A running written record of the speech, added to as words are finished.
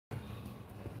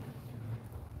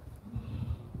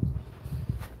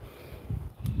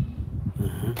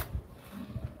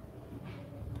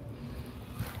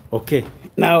Okay,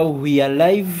 now we are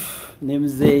live.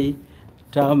 Nemze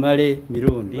Tamale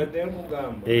Mirundi.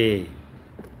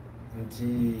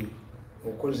 Nti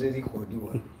okoze record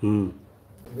wa.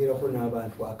 Bira ko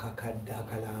n'abantu akakadda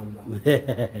akalamba.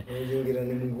 Oyingira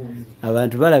ne mungubiri.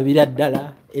 Abantu balabira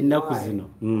ddala ennaku zino.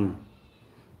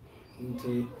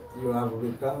 Nti you have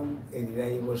become a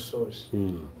reliable source.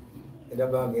 Era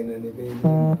bagenda ne beeri.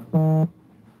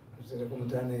 Zere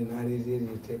kumutana inalizeri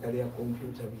tekali ya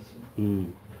computer biki.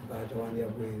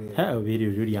 Ha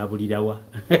obiri juli abulirawa.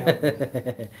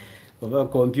 Oba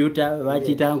computer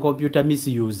bachita computer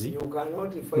misuse. You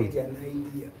cannot fight an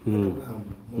idea.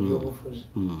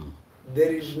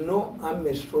 There is no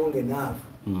army strong enough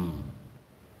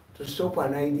to stop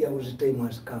an idea whose time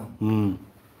has come.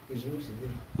 Is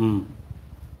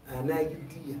an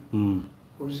idea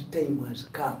whose time has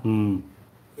come.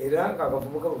 Era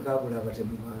kakavubuka bukabula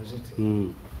batemu banzite.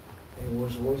 I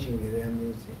was watching the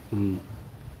meeting.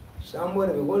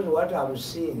 Somewhere, because what I'm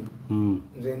seeing,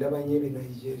 they never knew in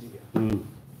Nigeria.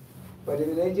 But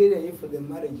in Nigeria, if the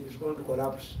marriage is going to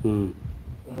collapse,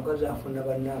 because I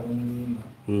never know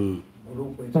marriage,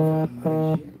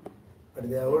 but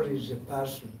there always a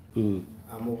person.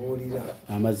 Amawulire.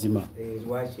 Amazima. Is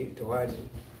watching to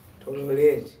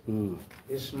tolerate.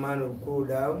 This man will cool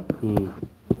down.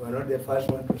 You are not the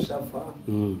first one to suffer.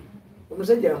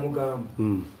 Umusajja amugamba.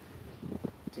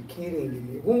 To killing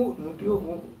me. Who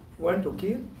want to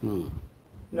kill?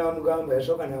 Na mugamba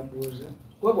yasoka nambuuza.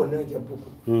 Wabona jabuku.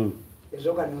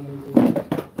 Yasoka nambuuza.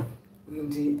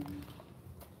 Nti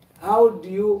how do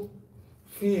you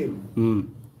feel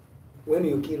when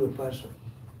you kill a person?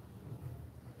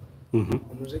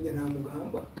 Umusajja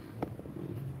namugamba.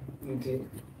 Nti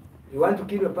you want to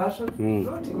kill a person?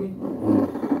 Not me.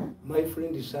 My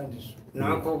friend is Sandis.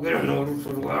 Nakogera n'olufu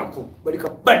lwako.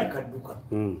 Balika duka.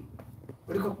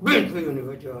 Balika bintu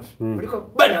universe. Balika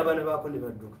bana abana bako ne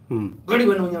badduka. Gali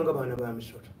banonyanga bana ba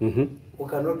M.i.S.O. We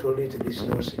cannot tolerate this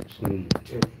nonsense.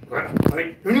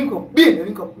 Ninko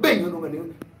benyo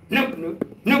no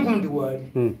nakundi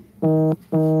wali.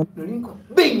 Ninko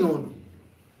benyo.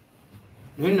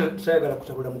 Nino sayagala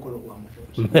kutabula mukolo gwa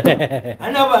mutozi.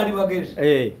 Anabali bagezi.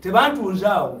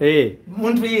 Tebantuuzaawo.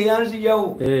 Muntu ye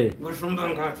yanziyawo. Ngosumba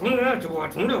ngatunda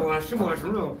tubwatunda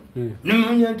wasibwatunda.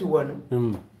 Nimanya nti wano.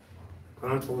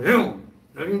 Kantu leo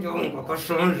nalinda onga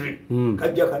kasonzi.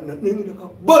 Kajja kana ningire ka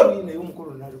bori ne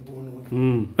yomukolo nalibunu.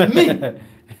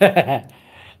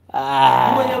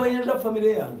 Mwenye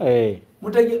familia yangu.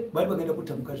 Mutaje bali bagenda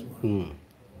kutamukazi wa.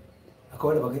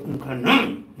 Akawala bagenda mukana.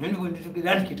 Nende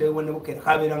kundikirani kitawe ne bukera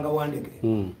kaberanga wandike.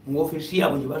 Mu ofisi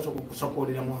yabo nyibaso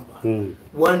kusokolera mwaba.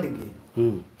 Wandike.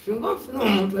 Singofu no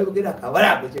muntu ayogera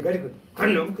akabala kyegali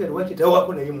kana bukera wakitawe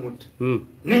wako na yimuta.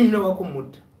 Ninyi wako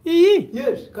muta.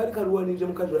 Yes, kali kalwanize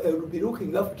mukazi I will be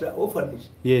looking after orphans.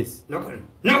 Yes.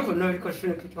 Nako nalika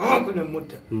sente. Wako ne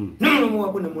muta. Numumu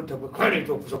wako ne muta kale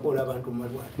to kusokola abantu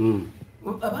malwali.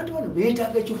 Abantu bano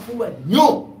beetaaga kifuba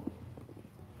nnyo.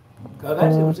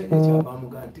 Kagati musenge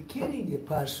kyabamugati killing a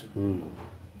person.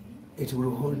 It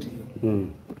will haunt you.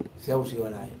 Throughout your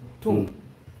life. Two,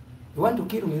 you want to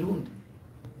kill Mirundi.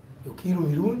 You kill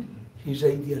Mirundi, his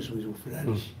ideas will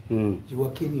flourish. You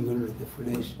are killing all of the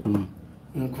flesh.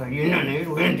 Nkayina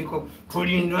nero endiko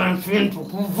tulinda nfintu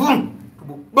kuvu.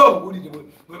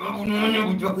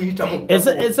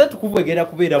 Ese tukuvegera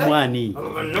kubeera mwani.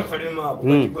 Nakalema abo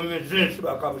bakigomeze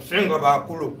bakabusenga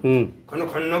bakulu. Kano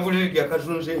kanabulege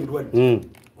akazunze endwadde.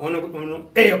 Ono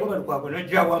yakoba kwako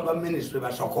najja wamba ministry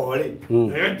basokole.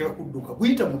 Najja kuduka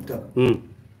kuyita mutaka.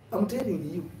 I'm telling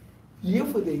you,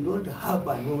 if they don't have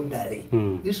an orderly,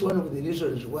 this is one of the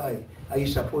reasons why I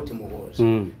support Muhoozi.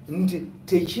 Nti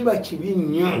tekiba kibi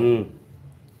nnyo.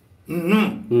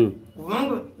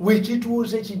 Kubanga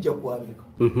wekituuze kijja kwabika.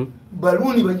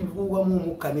 Baluni bagivuwa mu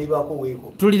mukane bako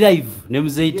weko. Tuli live ne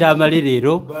muzeyi Tamale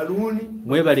leero. Baluni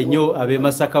mwebale nnyo abe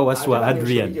Masaka waswa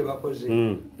Adrian.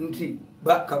 Nti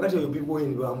kakati yo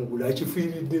biboyini bamugula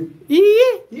akifiiridde.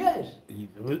 Yes.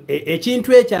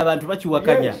 Ekintu ekyo abantu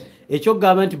bakiwakanya. Ekyo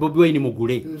gamba nti Bobi Wine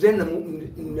mugule. Nze ne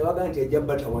baga nti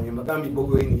ajabata wanye magambi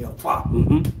Bobi Wine yafa.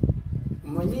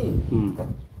 Manyi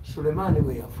Sulemani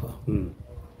we yafa.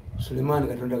 Sulemani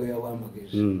Katonda ga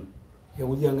yawamagezi.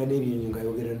 Yawujanga n'ebyonyi nga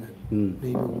yogera nabyo.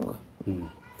 N'ebibuka.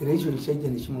 Era ekyo kyajja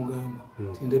ne kimugamba.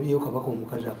 Tindabiyeyo kabaka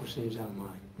omukazi akusenza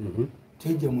amaanyi.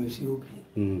 Tejja mu Ethiopia.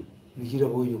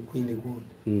 Nikiraba oyo Queen Gold.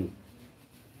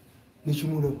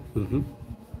 Nikimulaba.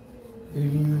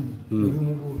 Ebinyonyi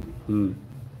ebimubuuza.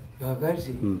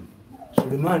 Kakati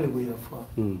Sulemani bwe yafa.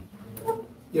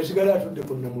 Yasigala atudde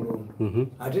ku Namulondo.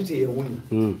 Ate teyawunya.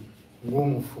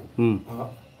 Ng'omufu.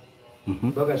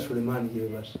 Baga Sulemani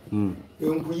yebasa.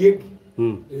 Enkuyege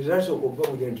ezasooka okuva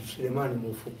kugira nti Sulemaani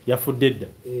mufu yafudde dda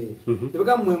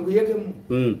tebaka mwenkuyegemu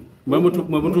mwe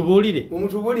mutubuulire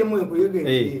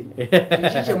mwenkuyege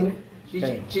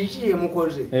kiki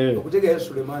yemukoze okutegeera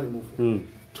Sulemaani mufu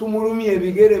tumulumye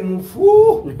ebigere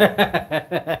mufu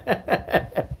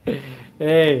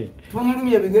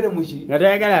tumulumye ebigere muki nga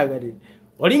tayagala gati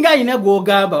olinga alina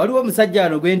gwogamba waliwo omusajja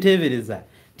wano gwenteebereza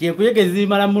nti enkuyege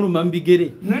zimala muluma mu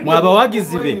bigere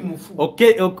mwabawagizi be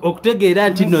okutegeera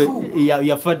nti no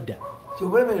yafa dda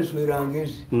kyobalaba enswera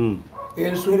ngezi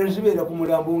enswera zibeera ku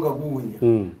mulambo nga guwunya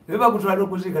naye bakutwala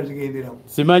okuziika zigenderako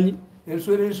simanyi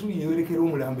enswera ensuyi yeerekera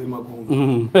omulambo emagongo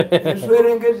enswera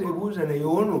engezi ebuuza naye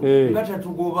ono nga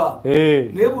tatugoba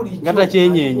naye bulijjo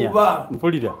takyenyeenya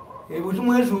mpulira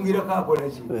bwetumwezungirako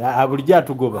akolaki bulijjo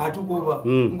atugoba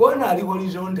ng'ono ali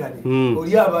horizontale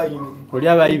oli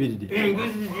aba ayimirire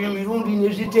engezi z'emirundi ne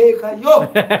ziteekayo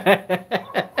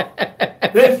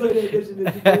enswera engezi ne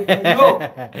ziteekayo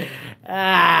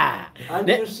and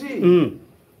you see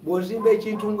bw'ozimba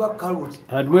ekintu nga kaluti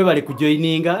abantu mwe bali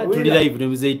kujoyininga tuli live ne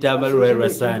muzeyitambala lwa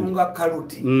sande nga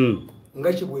kaluti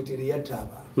nga kibwetere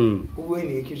yattaba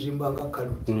ubwene ekizimba nga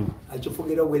kaluti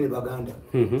akifugira bwene baganda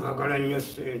agala nnyo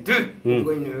sente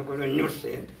bwene agala nnyo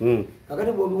sente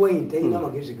kakati bw'obiwayini talina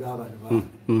amagezi g'abantu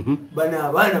bano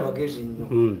abaana bagezi nnyo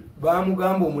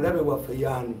bamugamba omulabe waffe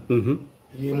yaanu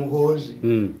ye Muhoozi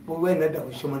bw'obwene nadda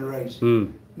ku human rights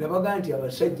nabaga nti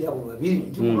abasajja abo babiri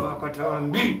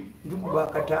ndikuba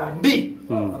akatambi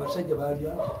abasajja baali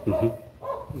awo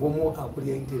ng'omu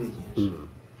akulya intelligence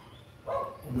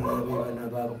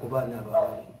omulala ku baana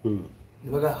ababali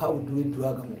nebaga how do we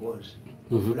drug Muhoozi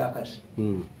fulakasi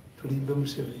tulimbe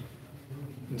Museveni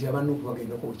nti abanuku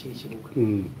bagenda kwokya ekibuga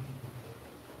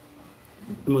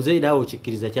muzeyi naawe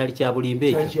okikkiriza kyali kya bulimbe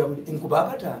ekyo nkuba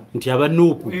akatambi nti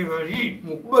abanuuku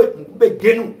mukube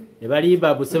ggenu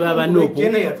ebalimba buseba abanuuku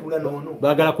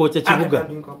baagala kwokya kibuga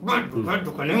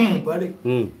badduka nemumpale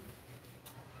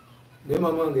naye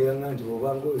mama wange yanga nti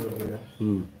bwobanga oyogera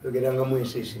yogerangamu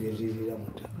ensiisira ezizira mu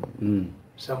ttaka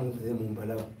samuve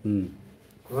mumbalawo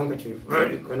kubanga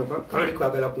kali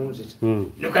kwagala kunzisa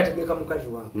nekategeka mukazi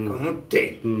wange kamutte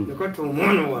nekati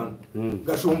omwana wange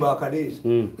gasumba akaleezi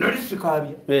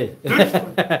nalisikabya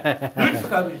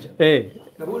nalisikabiriza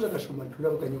nabuuza gasumba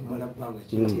tulabukanye kumala bbanga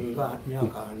kitinga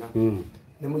myaka 4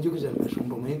 nemujukiza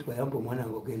gasumba omanyi nti wayamba omwana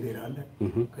wange ogenda eranda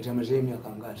kati amazeyo emyaka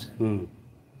nga 3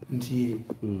 nti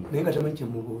naye nga tamanyi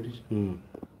kyemubuuliza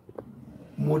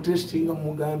mutestinga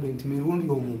mugambe nti mirundi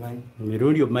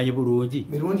omumanyi bulungi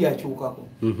mirundi akyukako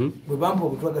bwe bampa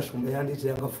obutwa gasumba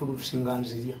yandeeteranga fulutusinga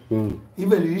nzirya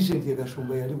even recent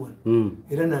gasumba yali wano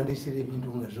era nandeetera ebintu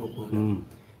nga zokonda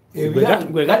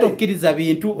gwe gatokkiriza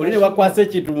bintu oli ne wakwasa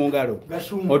ekintu mu ngalo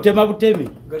otema butemi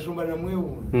gasumba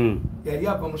namwewuuna yali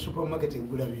ava mu supermarket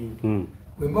egula bintu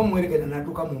bwe mba mwerekera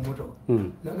natuuka mu motoka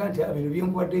naga nti bino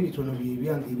byenkuwadde ebitono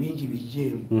byebyange ebingi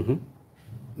bijjeemu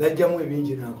najjamu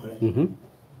ebingi nakola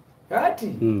kati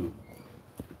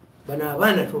bano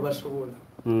abaana tobasobola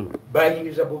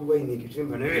bayingiza bobwayina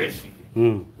ekizimba nayesire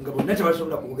nga bonna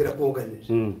tebasobola kwogera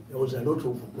kuoganiza was a lot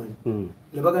of money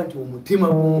nabaga nti omutima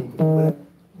gw'omuntu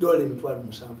dola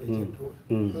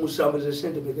 $7,000 musanvu ze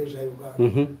sente peke za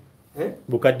Uganda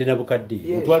bukadde na bukadde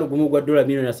mutwalo gumu gwa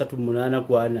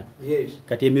 $384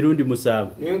 kati emirundi 7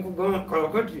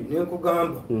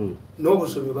 nenkugamba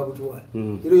n'obusomi babutwala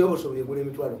era y'obusomi egula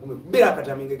emitwalo 10 kubira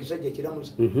akataminga ekisajja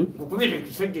ekiramuza nkukubira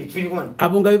ekisajja ekiriwano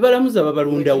abo nga bebalumuza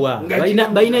babalunda wa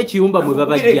balina ekiyumba mwe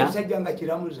babajja ekisajja nga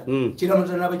kiramuza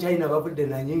n'abachina bavudde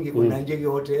nanyingi ku Nanjege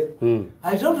hotel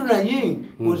I don't Nanyingi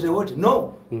was a what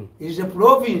no it is a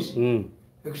province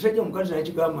ekisajja mukazi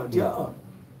nakigamba nti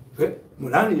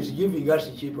Munnansi is giving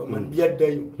us cheaper man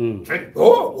byaddayo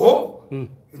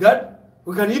that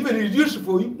we can even reduce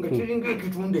for you ngatiringa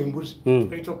kitunda embuzi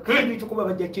ekyo kandi kikuba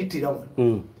bajja kitirawo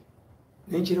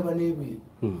nenkiraba n'ebyo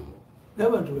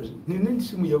n'abantu basi nini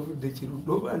simu yavudde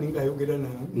kirudo bani ngayogera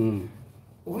nawe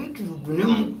okirudo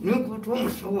nekutuwa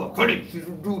musawo akole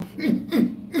kirudo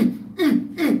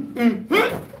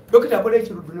dokita akole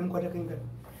kirudo nemukwatako engalo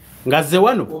ngazze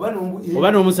wano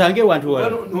oba n'omusange wantu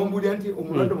wano nombulya nti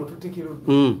omulwadde mututte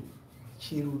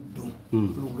kirudo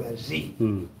lugazi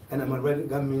kana malwadde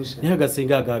ga minisita naye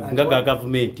agasinga nga ga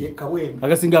gavumenti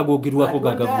agasinga agoogerwako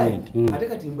ga gavumenti ate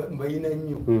kati mbayina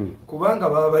nnyo kubanga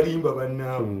baba balimba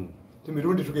bannaabwe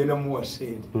timirundi tugenda muwa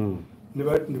ssente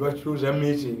ne bakyuza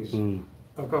meetings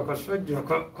akasajja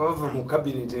kava mu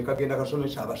cabinet kagenda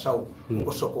kasomesa abasawo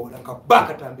okusokola kakuba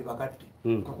akatambi bakatti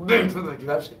kakuba entweba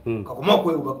gyase kakuma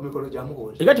okwewuba ku mikolo gya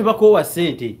Muhoozi era tebakoowa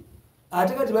ssente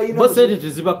ate kati bayina bo ssente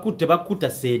tebakutta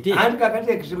ssente anti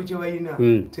kakati ekizibu kye bayina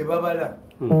tebabala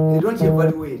they don't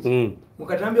evaluate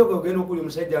mukatambi okugenda okuli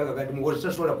musajja akakati mukozi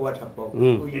tasobola kuwatapawo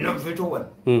olina vetowa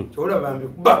kyola bambi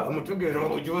kuba amutegeera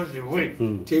obujozi bwe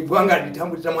tebwanga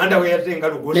litambuliza mwanda we yazenga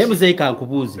lugosi naye muzeeyi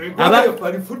kankubuuze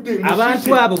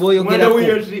abantu abo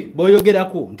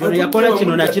boyogerako nti ono yakola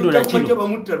kino na kino na kino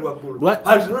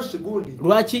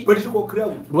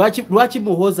lwaki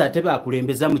Muhoozi ate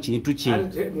bakulembeza mu kintu kino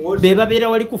be babeera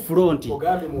wali ku fronti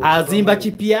azimba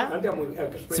kipya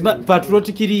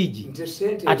Patriotic League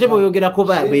ate boyogerako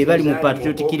be bali mu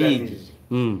Patriotic League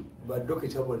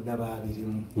badokita bonna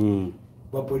baabirimu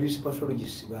bapoliisi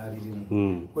pathologist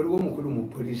baabirimu waliwo omukulu mu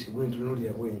poliisi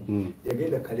gwentunulira bwenyi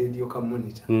yagenda kaleediyo ka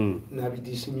monitor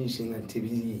n'abidisimisinga nti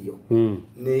tebiriiyo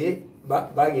naye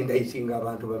bagenda isinga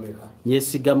abantu bameka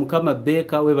yesiga mukama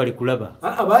beeka we bali kulaba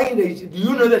bagenda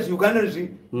you know that Uganda's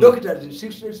doctors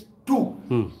 62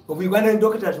 of Ugandan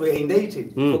doctors were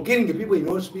indicted for killing people in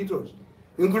hospitals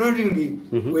including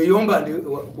Weyomba and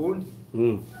Guno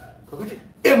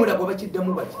emula kwa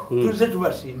bakiddamu bati tuze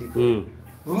tubasindika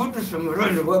Mukutu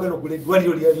somulonde bwagala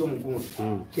okuledwaliro lyali omugundu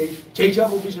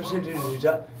kyekyabubisa sente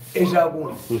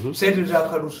ezagundi sente za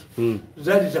kalusu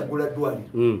zaali zagula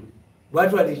ddwaliro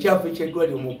batwala ekyafu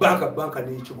ekyeddwaliro mu banka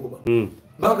n'ekigoba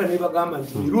banka nebagamba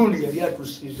nti Mirundi yali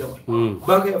atusiiza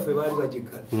banka yaffe baali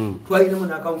bagiggala twalinamu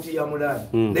n'akawunti ya mulaani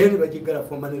naye ne bagiggala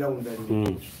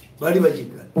fomaneraundaliro baali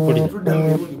bagiggala tudda mu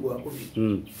Mirundi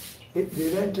gwakubiri the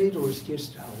land title was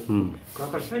just down.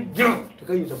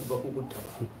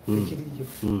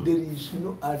 There is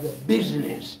no other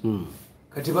business.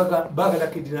 Katibaga bagala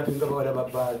kidnapping bagala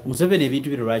babala. Museveni ebintu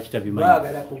bino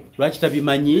lwaki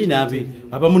tabimanyi nabe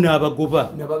abamu n'abagoba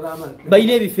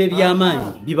balina ebifo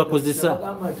eby'amaanyi bibakozesa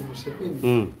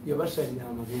yabasalira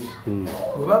amagezi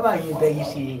bwe bayinda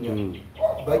yisinga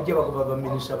bajja bagoba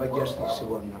baminisita ba justice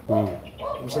bonna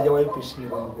omusajja wa UPC ne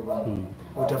bamugobamu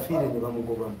Otafiire ne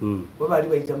bamugobamu bwe baali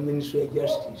bayita minisita ya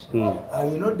justice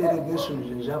ayina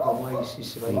delegations ezava mu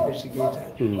ICC ba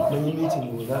investigators manyi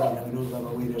meeting bwebagenda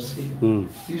n'olwabawera sente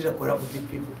these are corrupt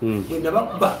people bwenda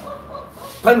bakuba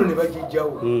pano ne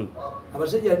bagijjawo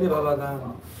abasajja ne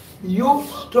babagamba you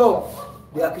stop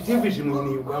the activism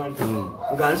in Uganda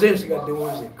nga nze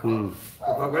nsigaddewo nzekka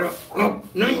okagala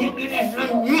nonyigiriza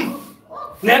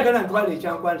nayagala ntwala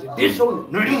ekyankwanze disono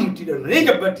noli mutirano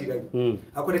nenja batirayo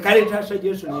akole kaleeta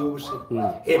suggestion yobuse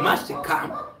a must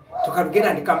come to can get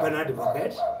any company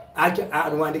advocate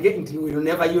I want to get into you will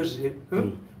never use it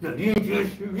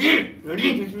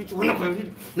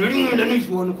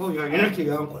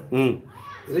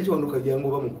ekiwanduka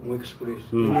jangu bamu express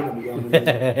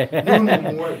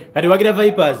kati wagira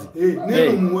vipers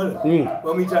muwala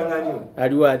bamwitanganyo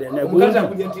omukazi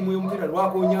akujja timu y'omupiira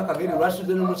lwakonya akagere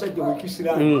lwasuze n'omusajja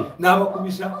wekisiraani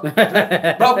n'abakubisa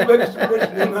bakuba express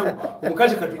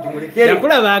omukazi katujimulekere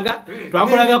yakulabanga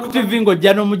twakulaga ku TV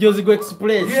ng'ojja n'omujozi gwa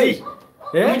express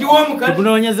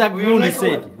kunoonyeza gundi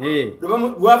sente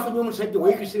lwafunye omusajja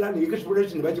wekisiraani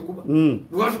express ne bagikuba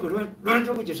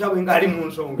lwasokukisaawe ngaali mu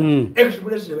nsonga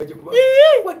express ne bagikuba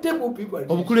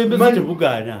obukulembeze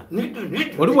tebugaana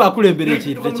oli bwakulembera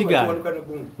ekintu tekigaana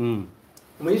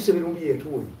omanyi Sebirumbi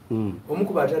yetuwe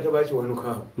omukuba ataata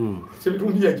bakiwanukaawo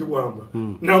Sebirumbi yakiwamba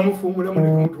n'amufuumula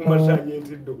mulimutumasanya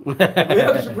entiddo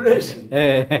express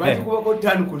bagikubako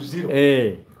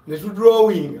 5-0 ne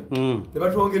tudrawinga ne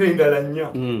batwongera endala 4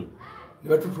 ne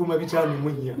batutuuma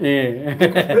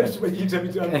 5-4 bagiyita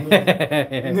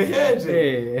 5-4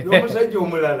 naye n'omusajja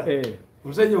omulala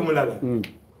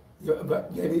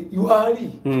yali yuali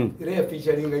era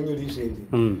yafiicaringa nnyo lisente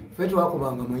ffe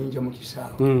twakubanga amayinja mu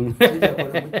kisaawe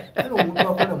omuntu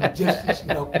akola mu justice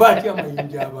ngakuba atya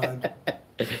amayinja abantu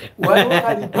waliwo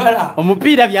kalibala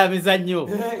omupiira byamizannyo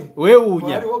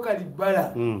weewuunya waliwo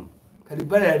kalibala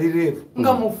yali reefu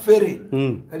nga mufere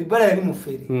kalibala yali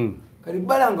mufere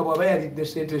kalibala nga bwaba yalidde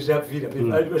sente za vira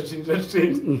bebaali basinza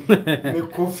sente ne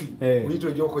kofi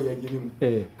buyito gyoko yagirimu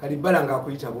kalibala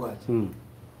ngaakuyita bwati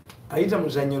ayita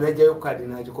muzannyo najjayo kadi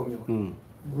nagikomyewo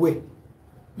gwe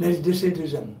nalidde sente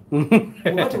zamu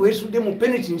oba teweesudde mu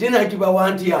penalty nze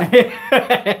nagibawa ntya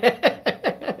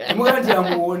muga nti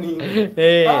amuwoninga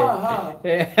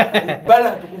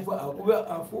bala tukufa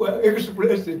afuwa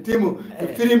express timu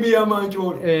efirimbi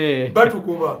y'amancoolo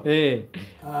batukuba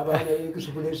abaana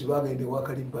express bagende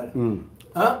wakalibala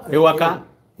ewaka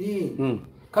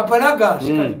kapalaga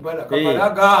sikalibala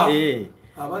kapalaga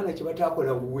abaana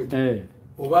kyebatakola buwe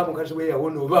oba mukazi we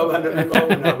yawona oba abaana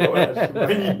bebawona abawala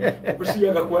simanyi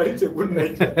okusiyaga kwali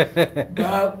tegunnaja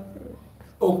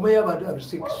okumanya abantu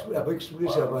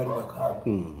aba-express abaali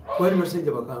bakambwe kwali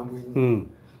basajja bakambwe nnyo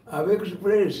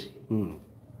aba-express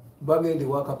bagende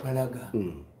wakapalaga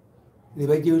ne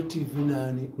bajjayo TV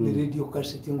nani ne radio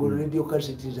cassette ngo radio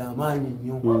cassette za amaanyi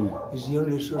nnyo is the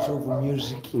only source of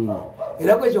music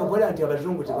era kwa kyokola nti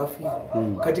abazungu tebafiira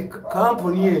kati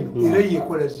kampuni eno era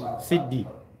yekola CD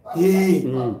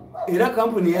era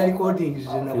kampuni ya recordings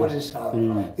zinakozesa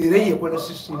era yekola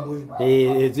system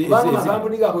eno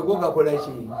kampuni gakwe gogakola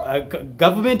ki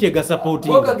government ega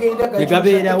supporting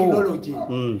egabeerawo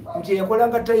nti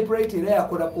yakolanga typewriter era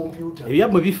yakola computer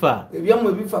ebyamwe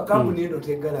bifa kampuni eno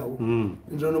tegalawo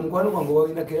nzono mukwano gwange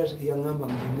walina kerasi yaŋŋamba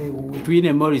mugende twine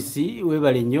M.i.S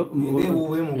webale nnyo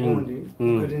ewuwe mugundi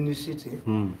Garden City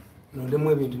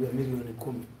nondemu ebintu bya miliyoni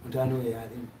 10 mutaano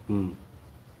eyalimu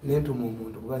nentuma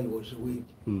omuntu bwayiwozi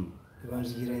wiiki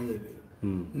ebanzigirayo ebyo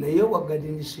naye wa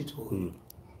Garden City oyo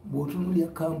bw'otunulya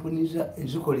kampuni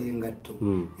ezikola engatto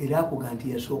era akuga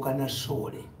nti yasooka na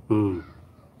soole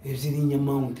ezirinya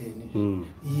mountain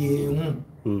yemu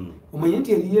omanye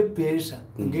nti eriyo epeesa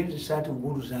ng'ezisaati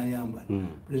ggulu zayambala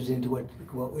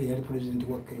yali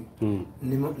pulezidenti wa Kenya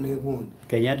negundi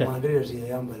Mandela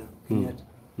zeyayambala Kenyatta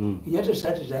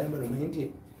esaati zayambala omanye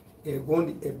nti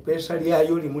egundi epeesa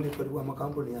lyayo limu litwalibwa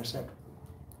amakampuni 3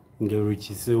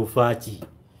 ngerukiseufaki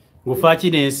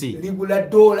ngufaki n'ensi ligula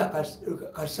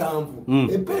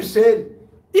 $7 epeesa eri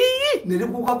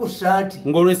nerikuuka ku saati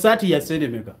ng'olwo esaati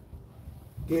yasenemeka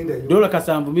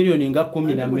 $7 miliyoni nga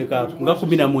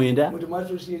 19 muti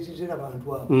mwasosiyetizera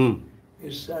bantu abo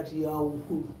esaati ya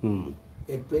Ukulu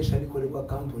epeesa likolebwa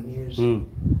kampuni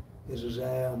ezo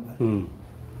zayambala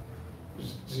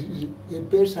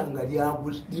epeesa nga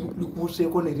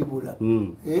likuuseeko ne libula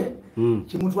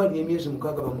kimutwalira emyezi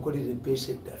 6 bamukolera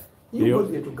epeesa eddala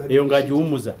eyo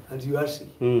ng'agiwumuza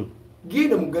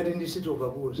genda mu Garden City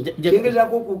okabuuza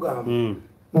kyengezaako okugamba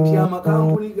nti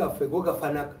amakampuni gaffe go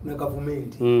gafa na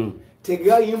gavumenti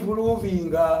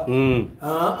tegayimpuruvinga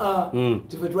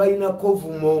tife twalina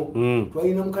kovumo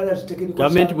twalina mukalazi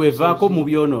gavumenti bwevaako mu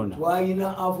byonoona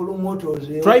twalina afulumotos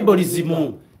tribalism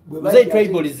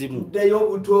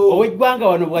ow'eggwanga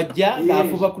wano bwajja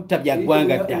ng'afuba kutta bya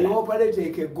ggwanga ddala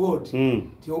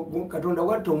katonda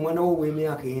watta omwana wo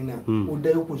ow'emyaka 4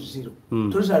 oddayo ku 0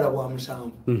 tosala bwa 7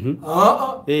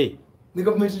 ne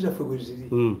gavumenti zaffe bwe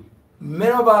ziri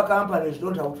many of our companies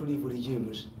don't have to live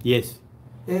regimes. Yes.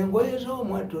 Engoye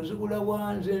z'omwatto zigula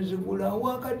wanze nzigula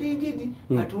wa kadingidi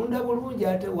atunda bulungi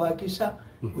ate wakisa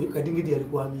kadingidi yali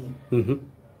kwamini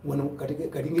wano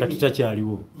kadingidi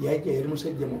takyaliwo yali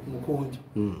musajja mukunju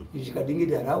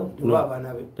kadingidi arawo tuba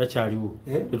abaana be takyaliwo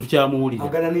tetukyamuwulira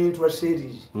agala ne intwa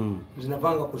series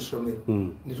zinapanga ku ssomero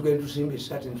nitugenda tusimba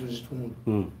esaati ntuzitunda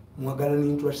mwagala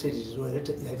n'intwa series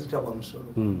yalitabwa musolo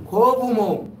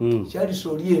kobumo kyali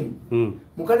soliemu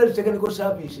mukadde technical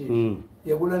service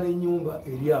yagula n'ennyumba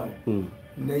eri awo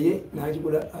naye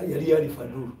n'agigula yali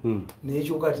yalifadulu naye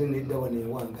kyokka ate neddawa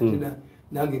newanga ate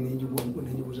nange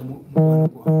nenjiguza mukwano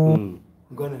gwange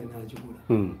mugana n'agigula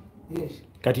yes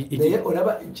kati naye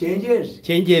olaba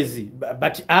changes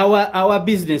but our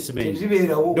businessmen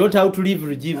don't have to live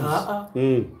regimes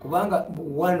kubanga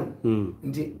wano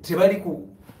nti tebali ku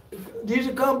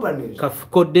these companies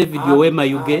Kafuko David Yowema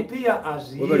Yuge appear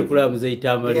as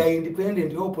Tamale. They are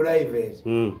independent or private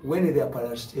when they are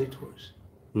parastatals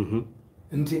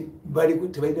nti bali ku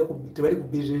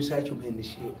business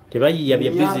acumenship tebayiya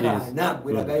bya business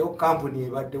nagwelagayo company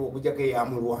ebadde okujjako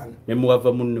eyamulwana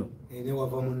nemuwava munno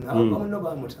munno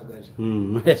bamutagaza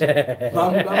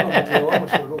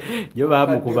yo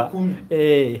bamukuba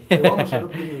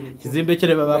kizimbe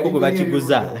kye babako gwe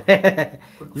bakiguza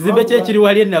kizimbe kye kiri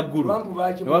wali enaggulu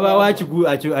wabaawo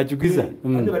akiguza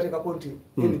bateekako nti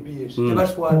NBS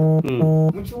tebaswala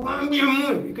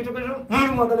mukiwambyemu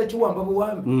ekitegezo mwagala kiwamba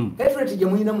buwambi hatred gye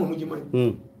muyinamu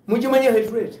mugimanyi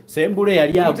hatred sembule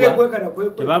yali agwa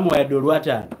tebamuwa yadde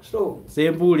olwataano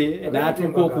sembule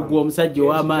n'atuuka okugwa omusajja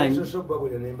ow'amaanyi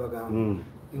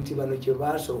nti bano kye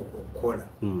baasooka okukola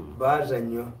baaza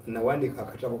nnyo nawandika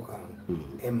akatabo kange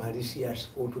emalicious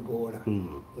footballer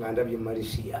nga ndabye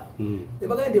malisia ne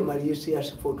bagambye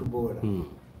malicious footballer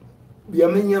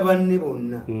byamenya banne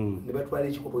bonna ne batwala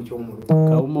ekikopo ky'omululu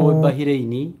kawuma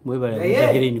w'Ebahiraini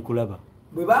Bahiraini kulaba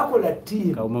bwe bakola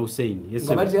ttiimu Kawuma Hussein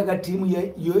nga batyaga ttiimu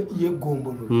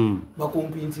y'eggombolo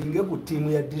bakumpintinge ku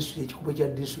ttiimu ya district ekikopo kya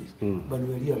district bano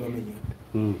yali abamenya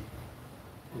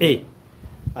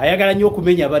ayagala nnyo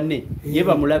okumenya banne ye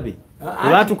bamulabe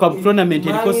bwebatuuka mu tournament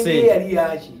eriko sente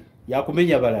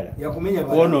yakumenya balala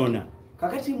kwonoona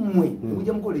kakati mmwe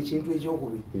mujja mukola ekintu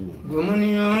ekyokubiri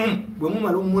bwe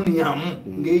mumala omumuniyamu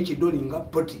ng'ekidoli nga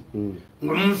poti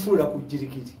nga mumufuula ku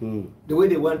jirikiti the way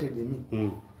they wanted me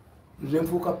nze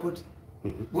nfuuka poti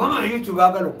bwama YouTube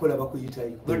bagala okukola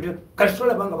bakuyitayo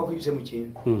kasitola banga bakuyise mu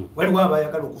kintu waliwo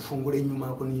abayagala okufungula ennyuma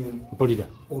ako niyo mpulira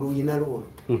oluyina lwolo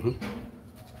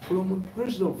from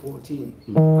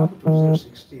 2014 up to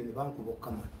 2016 bankuba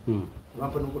okkamala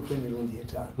bampa n'okutwa emirundi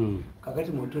etaano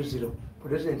kakati mu 20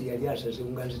 president yali asaze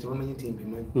nganzi tebamanyi nti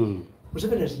mbimanyi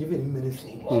Museveni has given him many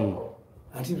things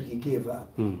until he gave up.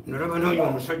 Nolaba n'oyo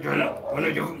omusajja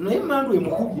naye mandu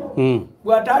emukubye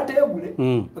bw'ataateegule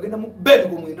bagenda mu bberi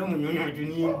kumwenda mu nnyonyo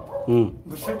ginimu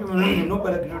musajja banonye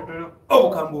n'obalagira ddala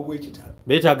obukambwe obw'ekitalo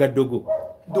beetaaga ddogo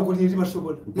ddogo lyeri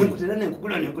basobola nenkutera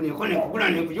nenkugula nenkugula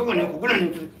nenkuyoko nenkugula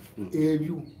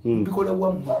ebyo bikola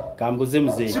wammwe kambuze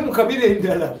muzeeyi si mukabira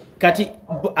endala kati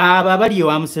abo abali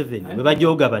ewa Museveni bwe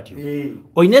bajooga batyo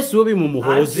olina essuubi mu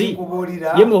Muhoozi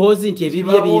ye Muhoozi nti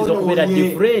ebibye biyinza okubeera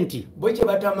different bwe kye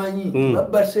batamanyi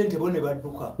babba ssente bo ne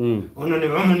badduka ono ne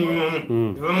bamuniyamu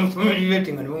ne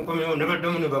bamufumiriyeti nga ne bamukomyewo ne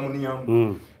baddamu ne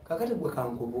bamuniyamu kakati gwe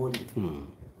kankubuulire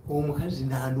omukazi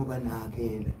n'anuba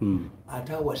n'agenda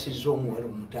ate awasizza omuwala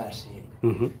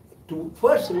omutaasinga to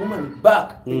force a woman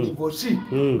back in divorce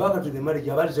back to the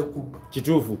marriage abaze kuba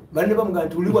kituufu bane bamuga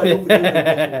nti uliwa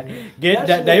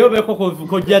dayo beko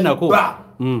kojja nako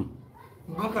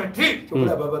bakati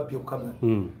chokola baba pyo kama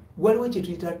waliwo kye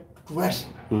tuyita trust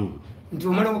nti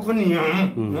omwana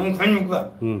okufuniyamu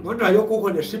n'onkanyuka boto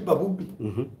ayokukola sibba bubbi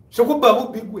sokubba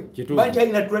bubbi gwe banti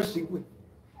alina trust gwe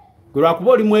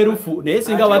lwakuba oli mwerufu naye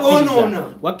singa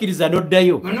wakkiriza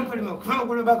n'oddayo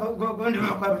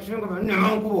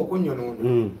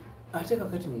ate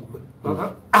kakati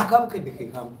akabukedde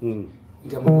kekamu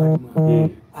nti amumalimu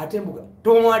ate mbuga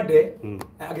tomwadde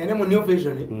agende mu new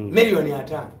vision miliyoni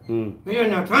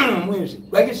 5 mu mwezi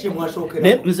lwaki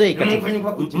mwasokera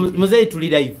muzeeyi tuli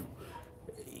live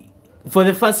for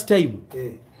the first time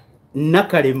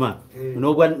nakalema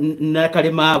nobwa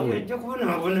nakalema abwe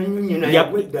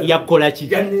yakola ki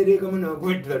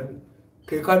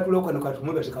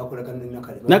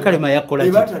nakalema yakola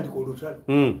ki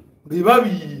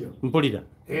mpulira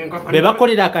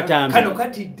bebakolera akatambi kano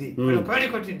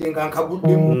katidde nga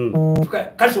nkaguddemu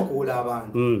kasokola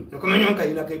abantu nokumanya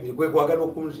nkayinako ebiri gwekwagala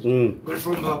okunzira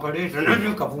gwesumba akaleeta nabyo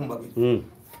nkavumbagira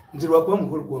nzirwakuba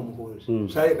mukulu gwa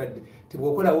Muhoozi sayekadde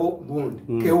tibwokolawo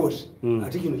gundi kewosi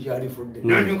ate kino kyalifudde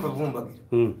nabyo nkavumbagira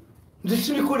nze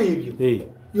sibikola ebyo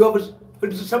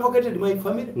suffocated my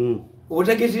family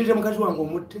obutegezinze mukazi wange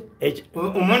omutte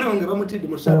omwana wange bamutidde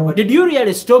musalo. Did you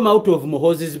really storm out of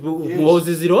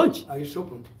Muhoozi's launch? I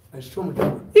stormed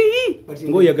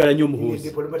ngoyagala nnyo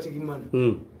Muhoozi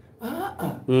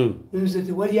nze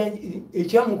tewali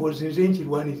ekyamukoze nze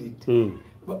nkirwaniridde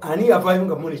ani yavaayo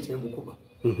nga muli kyemukuba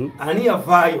ani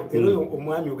yavaayo era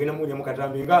omwami ogenda muwulya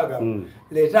mukatambi ngaaga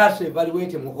leeta us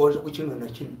evaluate Muhoozi ku kino na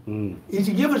kino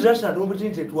it gives us an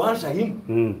opportunity to answer him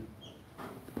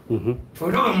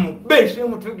folowa mubese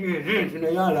mutegeeze nti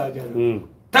naye alaajana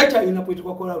takyalina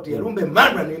kwetikakola kuti yalumba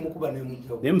emandwa nemukuba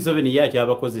nemujjawo naye Museveni ye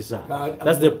akyabakozesa.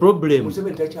 That's the problem.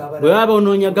 Bwe waba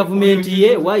onoonya gavumenti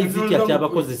ye why is it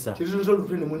akyabakozesa kirinza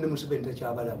olutwe munne Museveni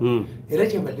takyabalaba era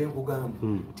kyembadde nkugamba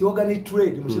ti organic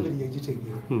trade Museveni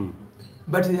yagitegeera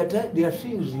but there are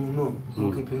things you know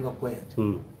keeping quiet.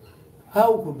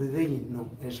 How could they know,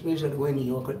 especially when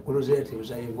your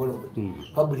relatives are involved?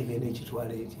 Public energy to a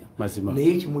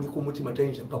lady, Muli Kumutima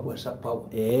Times and Papa Power.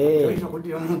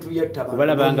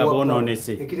 Kubalabanga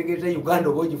bononese. Uganda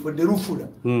boy for the Rufula.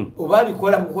 Ovali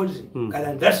Kola Muhoozi,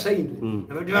 and that side,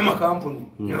 Never company,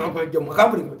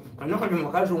 company, and not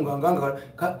Makazunga,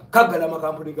 Kagalama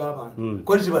company government,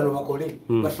 Kosivan Makole,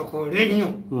 Masoko,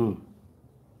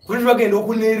 Kushwagan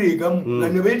Okunerigamu,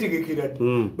 and the Vedic Kid,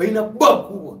 Baina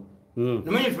Bob.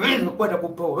 Namanya friends bakwata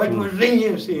kupawo bakimuzenye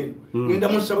enseri ngenda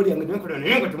musabuli yange nkola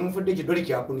naye nga tumufudde ekidoli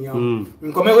kyakuniyamu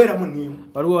nkomewera munimu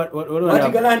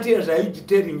watigala nti as I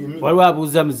telling me waliwo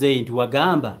abuuza muzeeyi nti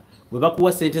wagamba bwe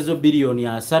bakuwa sente zo biliyoni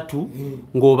 3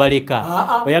 ng'obaleka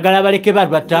oyagala abaleke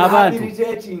batta abantu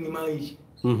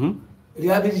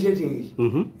rehabilitating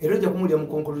era ojja kumulya mu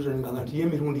conclusion nga nti ye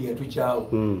emirundi yatukyawo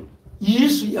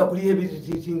Yesu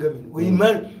yakulihabilitatinga bino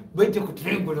weyimali baite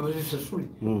kutregula bazisasuli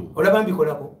olaba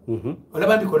mbikolako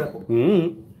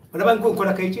olaba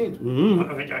nkolako ekintu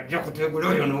ajja kutegula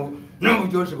oyo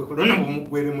n'obujosi bwekola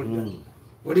nobumugwere mudda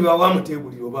oli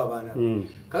bawamutebulira oba abaana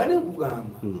kakati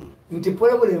nkugamba nti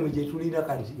pulobulemu gyetulina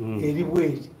kati eri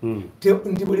bweti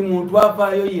nti buli muntu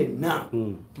afaayo yenna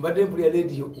mbadde mpulya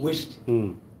radio west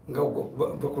nga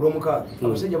kulomukaaga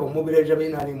abasajja bamobiliza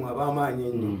bainaalimu ab'amaanyi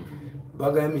ennyo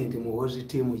bagambye nti Muhoozi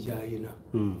tiimu gyayina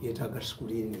yeetaaga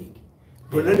screening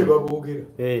bonna ne baboogera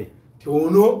ti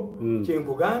ono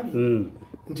kyenkugambye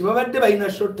nti babadde balina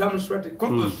short term strategy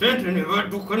kuba sente ne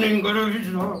badduka n'engalo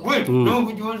zizabwe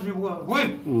n'obujozi bwabwe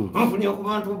bafunye ku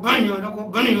bantu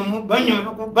banyolako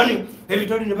bani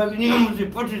ebitoli ne babiniya mu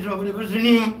zipoti zaabwe ne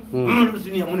baziniya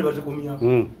muluziniyamu ne bazikumyako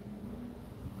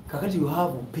kakati you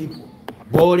have people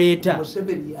Boleta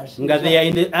nga they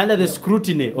are under the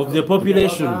scrutiny of the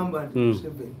population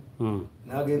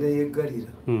n'agenda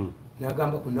yeggalira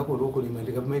n'agamba ku nnaku olw'okulima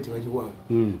nti gavumenti bagiwanga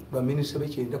baminisita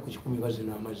bekyenda ku 10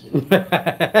 bazina amazina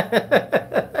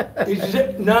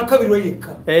n'ankabirwa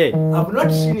yekka. I've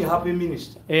not seen a happy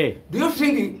minister. Do you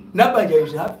think Nabanja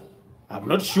is happy? I'm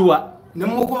not sure.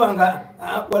 Nemukubanga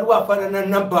waliwo afaanana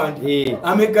Nabanja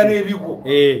amegana ebigo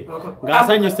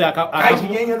ng'asanyuse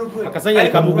akasanya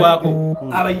likamugwako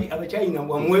abakyayina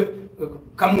bwamwe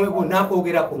kamwego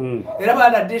nakogerako era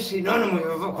baladesi nono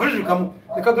muyovo kozi kamu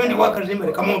ekagende wakazimba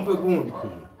lekamupe gundi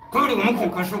kuli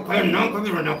kumukukasuka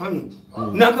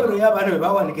nankabiro y'abaana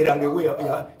bebawandikiranga ewe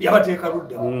yabateeka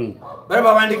ludda bali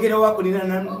bawandikira wakulira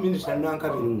na minisita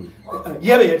nankabiro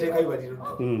yabe yateekayo bali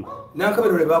ludda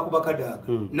nankabiro le bakuba kadaaga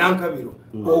nankabiro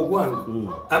ogwanga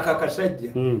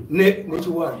akakasajja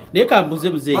nekiwanda naye kambuze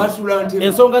muzeeyi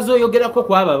ensonga zoyogerako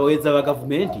kwabo abaweza ba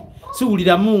gavumenti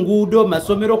siwuliramu nguudo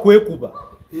masomero kwekuba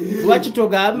lwaki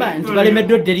togamba nti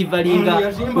balemeddwa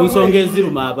delivaringa ku nsonga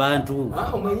eziruma abantu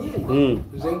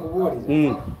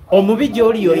omubi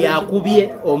gy'oliyo yakubye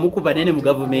omukuba nene mu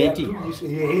gavumenti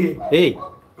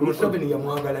Museveni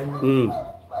yamwagala nnyo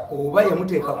oba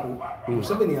yamuteeka ku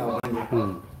Museveni yamanya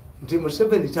nti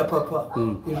Museveni tapapa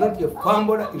is not a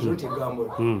fambola, is not a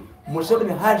gambola.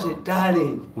 Museveni has a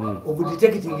talent of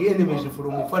detecting enemies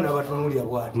from fana batunuulira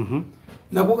bwati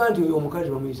nakuga nti oyo omukazi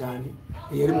bamuyitaani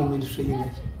yali mu minisitule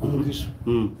y'enaki omugiso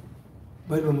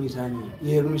bali bamuyitaani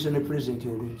yerumisa ne pulezidenti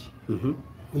olungi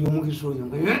oyo omugiso oyo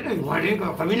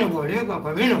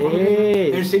kabina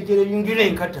ensejjere yingira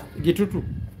enkata gitutu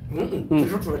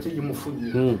gitutu ate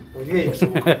gimufunye oli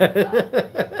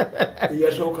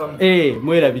eyasookamu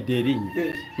mwerabidde erinnya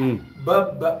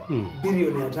baba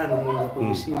biliyoni 5 mwenda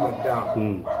kugisimba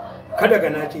ddaamu kadaga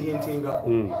n'akihintingako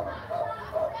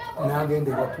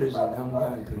n'agenda ewa pulezidenti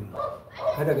n'amugamba nti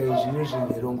kadaga is using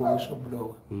the wrong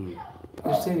whistleblower.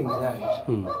 He's telling lies.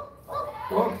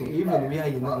 Okay, even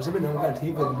byayina Museveni n'amugamba nti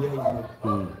even byayina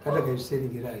kadaga is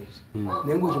telling lies.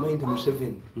 Naye ng'okimanyi nti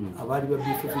Museveni abaali ba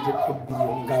B54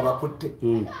 billion ng'abakutte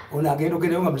ono agenda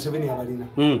ogendayo nga Museveni abalina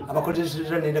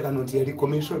abakozeseza n'endagaano nti yali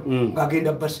commission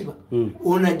ng'agenda basiba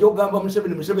ono ajja okugamba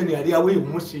Museveni yali aweeyo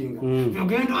mumusinga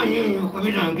ogenda onyinyo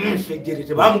kubira ng'ensejjere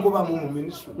tebamukubamu mu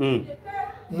minisitule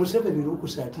Museveni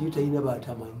lukusaati yutalina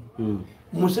baatamanyi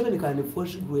Museveni kandi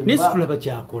force gwe minisitule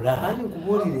bakyakola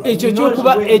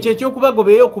ekyo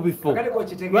ekyokubagobeeyo ku bifo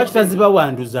lwaki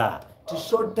tazibawanduza ti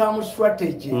short term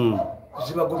strategy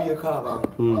zibagobyeko abantu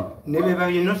ne be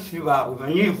balina si baabwe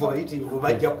banyiivu bayitirivu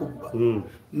bajja kubba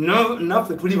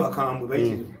naffe tuli bakambwe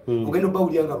bayitirivu ogenda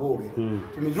obbawulira nga boogera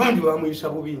Mirundi bamuyisa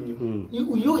bubi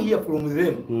nnyo you hear from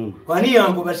them ani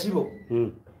yango basibo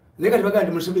naye kati bagamba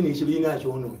nti Museveni ekibiina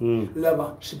kyono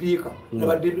laba sipiika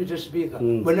laba deputy speaker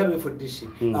bonna befudisi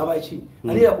abaki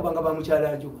ani yakubanga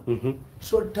bamukyala njuba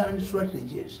short term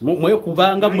strategies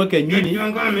mwekubanga mwe kennyini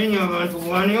amenya abantu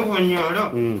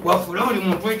bwaniobonyala wafula buli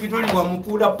muntu ekitoli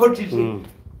wamupuula potisi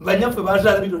banyaffe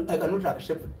bazaala bito akanota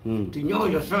accept nti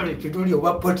nyoyo sale ekitoli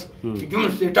oba poti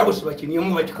kijonseetabusi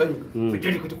bakiniemu bakikanyuka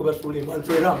kujali kuti kubasuula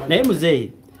emanso era naye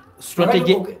muzeeyi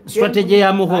strategy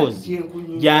ya Muhoozi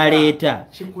gyaleeta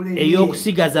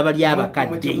ey'okusigaza bali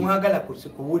abakadde mwagala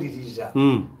kuwuliriza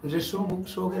nze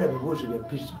soogera bibuuzo bya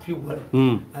piwala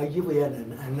agibo yana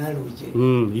analogy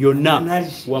yonna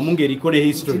wamu ng'eriko ne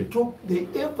history the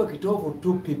impact of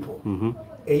two people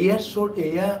eya short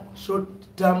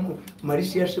term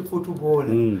malicious football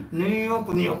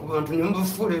neyokunia ku bantu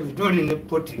nembafuula ebitoli ne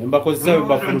poti nembakozesa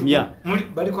bebafulumya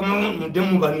baliko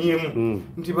mudemu baniemu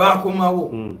nti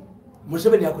bakomawo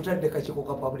Museveni akutadde kakiko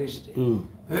ka publicity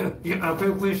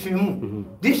akwesimu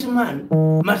this man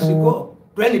must go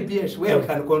 20 years where we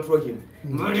can control him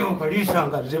mbali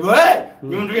okalisanga zibe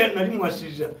nyundu ya nali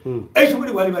mwasiza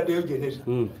ekibuli wali baddeyo geneza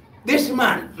this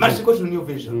man must go to new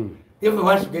vision if we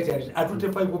want to get at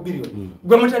 25 billion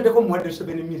gwe mutaddeko muwadde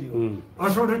 7 million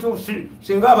asobola to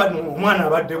singa abantu omwana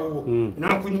abaddewo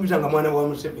nakunyumiza nga mwana wa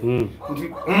Museveni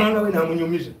nti omwana we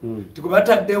namunyumiza nti gwe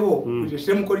bataddewo with the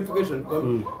same qualification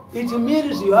it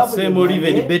means you have same or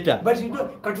even better but you don't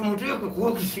katumuteeke ku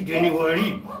oxygen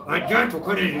wali ajja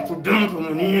tukolere tuddamu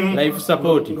tumuniemu life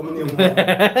support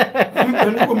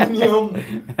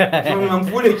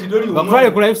mvule ekidoli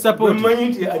bakwale ku life support mmanyi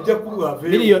nti ajja kuwa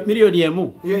miliyoni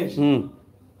emu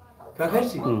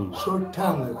kakati short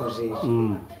term ekozeeki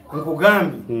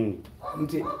nkugambye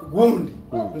nti gundi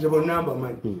nze bonnamba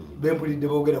manyi bempulidde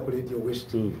boogera ku Radio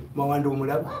West Mawanda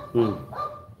omulaba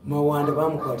Mawanda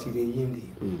bamukwatira eyindi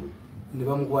ne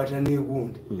bamukwata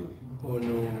n'egundi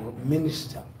ono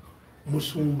minisita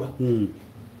Musumba ne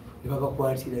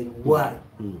babakwatira wala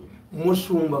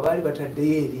Musumba baali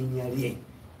bataddeyo erinnya lye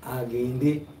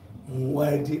agende mu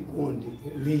waldi gundi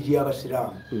liigi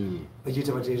y'abasiraamu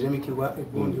bagiyita bateeze emikirwa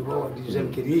egundi oba wadiriza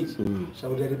emikiriigi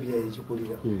Saudi Arabia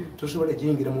yekikulira tosobola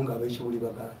giyingiramu ng'abeekibuli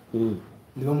bagaala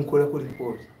ne bamukolako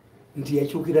lipooti nti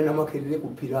yakyukira namakerere ku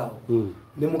piraawo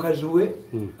ne mukazi we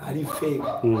ali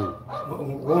feeka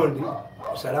gundi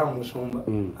Salaamu Musumba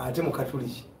ate mu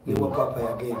Katuliki ne wa papa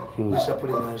yagenda ne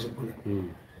sapule n'azigula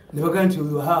ne bagamba nti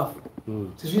oyo haafu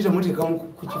tizuyinza muteekamu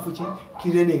ku kifo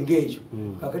kirene ng'ekyo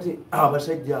kakati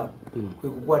abasajja abo kwe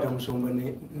kukwata Musumba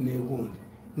ne gundi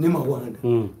ne Mawanda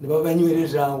ne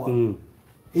babanywerezaawa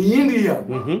eyindiya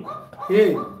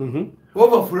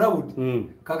overflowed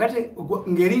kakati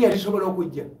ng'erinnya lisobola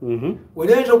okujja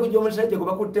waliyinza okujja omusajja gwe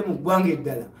bakutte mu ggwanga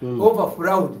eddala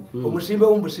overflowed omusimbe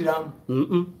w'omubusiraamu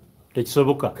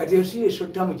tekisoboka kati ensi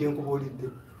esottamu gye nkubuulidde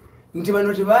nti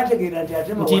bano tebategeera nti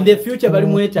ate nti in the future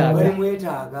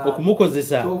balimwetaaga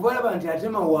okumukozesa obalaba nti ate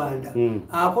Mawanda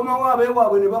akomawo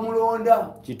abeewaabwe ne bamulonda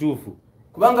kituufu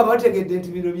kubanga bategedde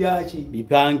nti bino byaki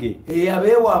bipange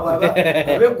abeewaabwe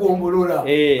abeegombolola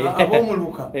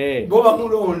ab'omuluka bo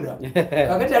bamulonda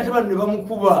kakati ate bano ne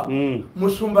bamukuba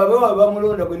Musumba abeewaabwe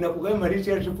bamulonda bwe nakugambye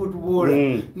Mauritius football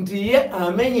nti ye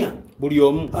amenya buli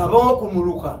omu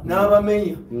ab'okumuluka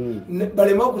n'abamenya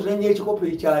baleme okuzanya ekikopo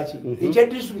ekyaki ekya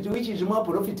district which is more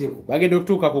profitable bagenda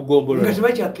okutuuka ku gombolola nga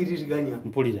tebakyakiriziganya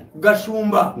mpulira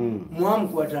Gasumba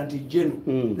mwamukwata nti jeno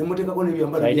ne muteekako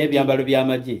n'ebyambalo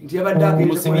by'amagye nti yabadde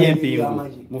musibye empingu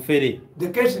mufere the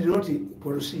case did not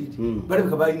proceed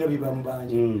balabika balina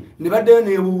bibamubanja ne baddeyo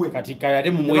n'ebuwe kati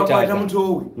kayate mumwetaaga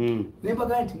mutowe ne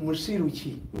mbaga nti musiru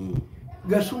ki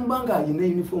Gasumba ng'alina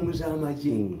uniform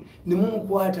z'amagye ne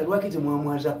mumukwata lwaki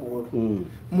temwamwaza kuolwo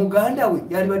muganda we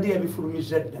yali badde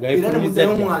yabifulumiza dda era ne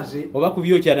muddayo mwaze oba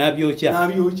kubyokya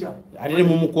n'abyokya ate ne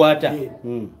mumukwata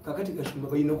kakati Gasumba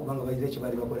balina okubanga balina kye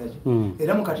baali bakolaki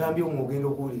era mu katambi omwo ogenda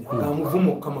okuwulira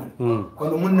ng'amuvuma okukamala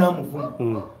ono munna amuvuma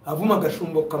avuma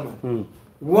Gasumba okukamala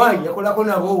waayi yakolako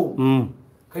nabo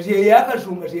kati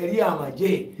eyakasumba teyali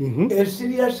amagye a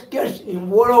serious case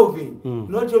involving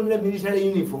not only military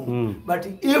uniform but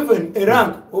even a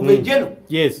rank of a general.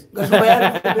 Yes. Gasumba yali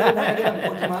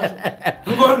mukoti maaso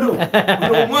ngondo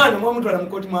omwana mwamutwala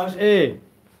mukoti maaso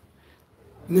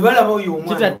ne balaba oyo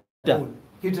omwana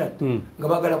kitata nga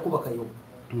bagala kuba kayo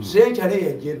senkyale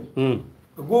ya general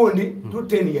gundi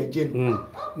tuteni ya general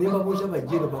ne babuuza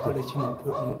bajeno bakola kimu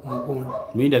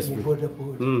mu industry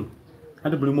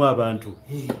ate bulimu abantu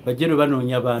bajeno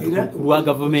banoonya abantu kulwa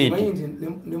gavumenti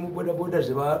ne mu bodaboda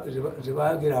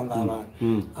zebageranga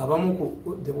abantu abamu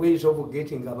the ways of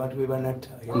getting abantu bebanatta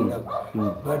yamulaga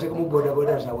bateeka mu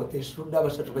bodaboda zaabwe esitudde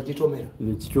abasatu bagitomera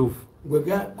kituufu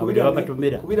kubira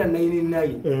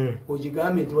 99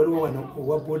 ogigambe nti waliwo wano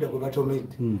owa boda gwe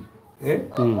batomedde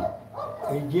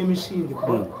ejemisinde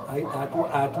kuba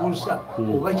atuusa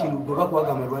oba kirudde oba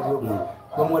kwagamba lwaliro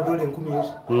bamuwa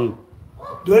 $10,000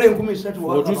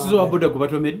 otuusiza owa boda gwe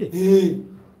batomedde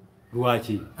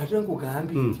lwaki ate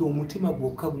nkugambye nti omutima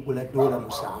gwokka gugula $7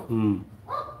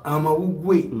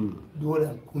 amawugwe $10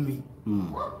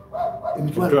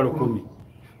 emitwalo 10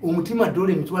 omutima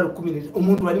 $10,000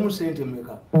 omuntu ali mu sente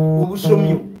mmeka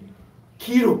obusomyo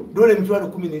kilo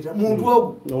 $10,000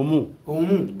 muntu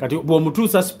omu kati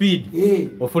bw'omutuusa speed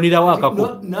ofunira wakako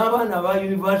n'abaana ba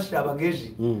university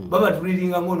abagezi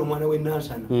babatuliringa ngono mwana we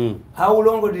Nansana how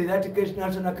long did that case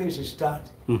Nansana case start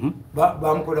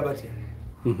bamukola batya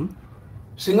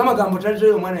singa magambo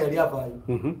talizoyo omwana yali avaayo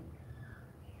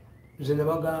nze ne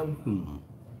bagamba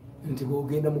nti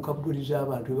bwogenda mukabuliza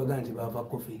abantu bebagaa nti bava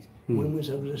covid mulimu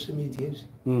ensalu za sementi ezi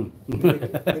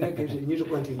enakeze nyiza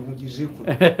okuba nti mukiziku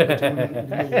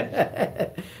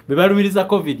bebalumiriza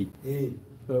covid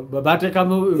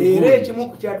bateekamu era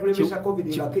ekimu kyatulemesa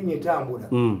covid nga Kenya etambula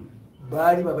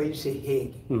baali babayise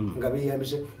Heege nga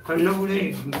beyambise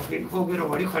kannabuleevi ngakekogera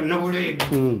wali kannabuleevi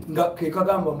nga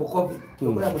kekagamba mu covid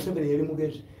okola Museveni yali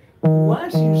mugezi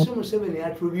once you see Museveni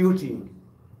attributing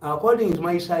according to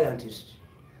my scientist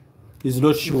is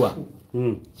not sure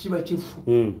kiba kifu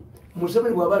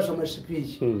Museveni bw'aba asoma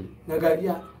speech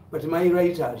nagalya but my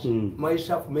writers my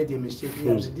staff made a mistake he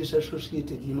has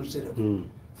disassociated himself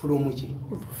from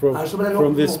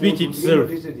the speech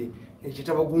itself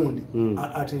ekitabo gundi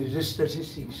at the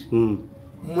statistics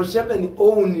Museveni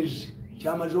owns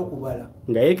kyamaze okubala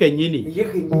nga ye kennyini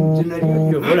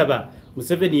olaba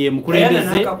Museveni ye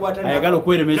mukulembeze ayagala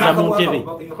okweremeza mu ntebe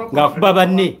ng'akuba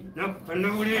banne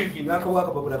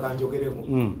nakawaka babula kanjogereko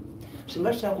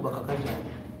singa Ssaako bakakazi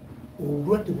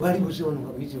obulwadde bwali buzibu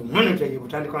nga buyite monita ye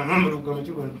butandika amambuluga mu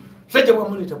kigono sajja bwa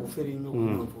monita bufere nnyo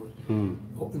okumanvuula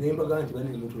naye mbagaa nti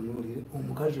bane mutunuulire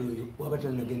omukazi oyo waba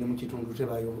tanagenda mu kitundu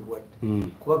tebayo obulwadde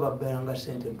kuba babbalanga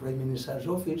sente mu prime minister's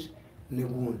office ne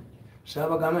Guno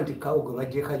saabagamba nti Kkwo gwe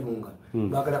bajja Kayunga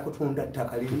baagala kutunda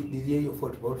ttaka liri eyo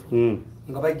Fort Portal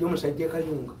nga bajja omusajja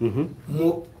Kayunga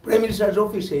mu prime minister's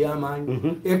office ey'amaanyi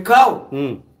Kkwo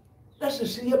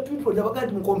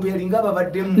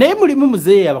naye mulimu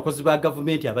muzeeyi abakozi ba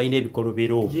gavumenti abalina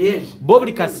ebikolobero bo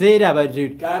buli kaseera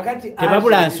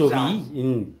tebabula nsobi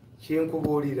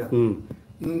kyenkubuulira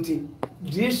nti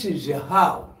this is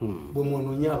how bwe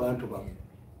mwononya abantu bamwe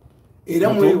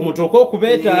era mutoka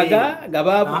okubeetaaga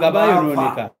nga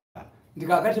bayonooneka nti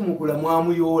kakati mukula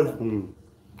mwamuyoola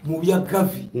mu bya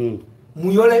gavi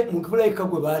mukula eka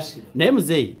gwe baasiba naye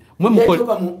muzeeyi mwe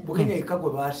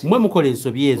mukola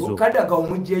ensobi ezo kadaga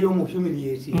omugjeyo mu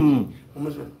humiliate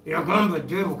yagamba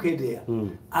Joe Bukedea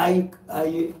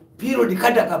period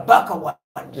kadaga backward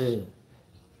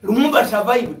Lumumba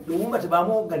survive Lumumba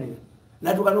tebamuoganira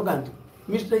natukanoga nti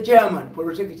Mr. Chairman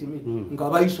protect me nga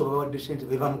abayiso bawadde sente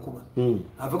bebamukuba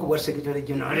ave ku bwa secretary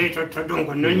general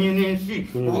tadongo nanyinensi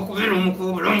okubeera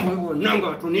omukubulamu bwonna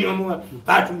nga atuniamu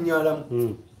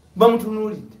atunyalamu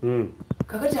bamutunuulidde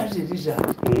kakati ate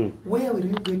result where will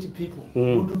you get people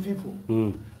good people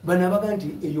bana baga nti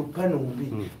eyo pano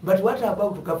mbi but what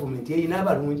about government eyina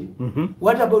abalungi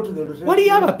what about the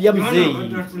waliyo abapya muzeeyi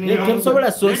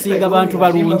temusobola sosinga bantu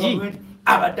balungi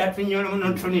abatatunyola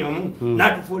munotuniamu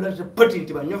natufuula sepoti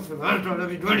nti banyofe bantwala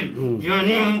bidwali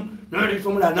byanimu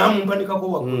nalitomula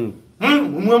namumbanikako wakulu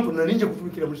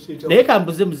naye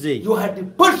kambuze muzeeyi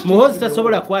Muhoozi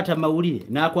tasobola kukwata Amawulire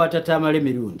n'akwata Tamale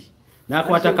Mirundi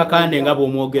n'akwata Kakande nga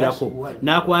bw'omwogerako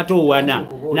n'akwata Owana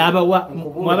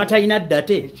n'abatalina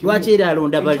ddate lwaki era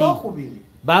alonda bali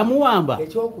bamuwamba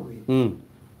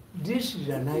this is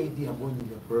an idea going in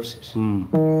the process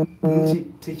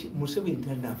nti Museveni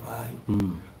tanavaayo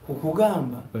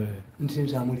okugamba nti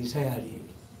nze amulisa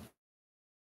yalingi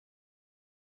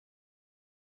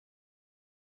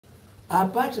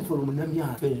apart from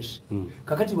Namya affairs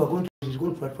kakati we're going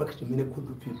to attract many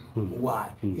good people why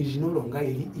is no longer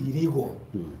illegal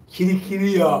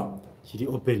kiri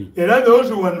open era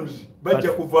those ones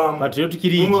bajja kuvaamu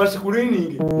Patriotic mu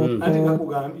bascreening ati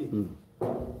nakugambye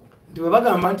nti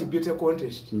bagamba nti beauty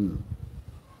contest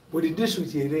buli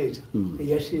district ereeta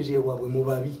eyasize wabwe mu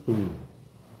babi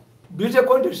beauty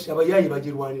contest abayayi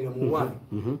bagirwanira mu wani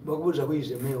bakubuuza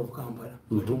kuyize mayor of Kampala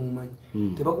batumumanyi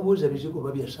tebakubuuza bizigo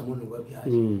babyasa muno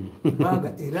babyayi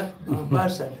baga era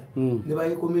ambassador ne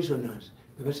bayi commissioners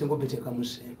bebasinga obeteka mu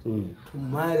sente to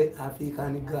marry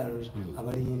African girls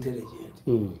abali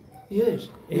intelligent yes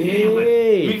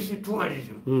Miss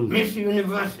Tourism Miss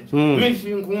University Miss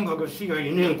Nkumbaga siya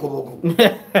ine Nkoboko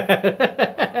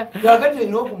kakati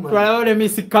inokumanya twalabone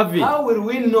Miss Kavi how will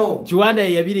we know Kiwanda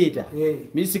yabireta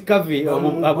Miss Kavi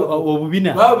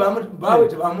obubina bawe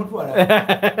tebamutwala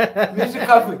Miss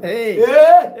Kavi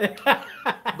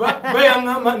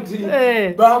bayangamba nti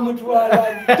bamutwala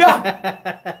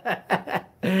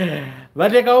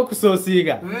batekawo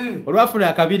okusoosiga olwafuna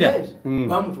akabina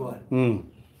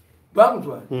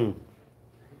bamutwala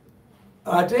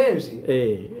ate nze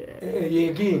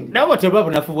yegindi nabo teba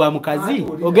bunafu bwa mukazi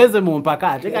ogeze mu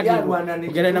mpaka ate kati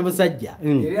ogenda na musajja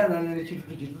eri alwana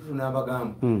n'ekitutu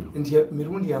n'abagamba nti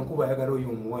Mirundi yankuba ayagala oyo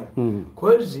omuwala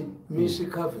kozi Miss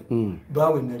Kave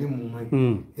bawe nali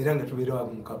mumanyi era nga tubeera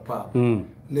wabo mu kapaapu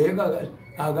naye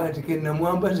aga nti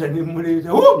kenamwambaza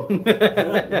nemuleeta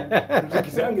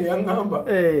kisange yaŋŋamba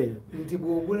nti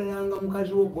bw'ogulalanga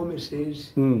mukazi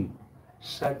w'ogomesezi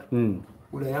 3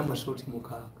 ulayo amasoti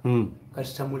 6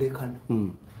 kati tamulekana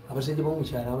abasajja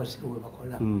b'omukyala abasibe we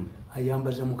bakola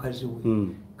ayambaza mukazi we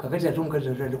kakati ate omukazi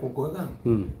atadde kugwagamba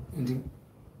nti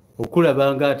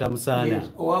okulabanga atamusaana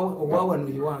owawano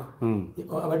iwa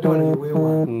abadde wano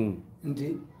yeweewa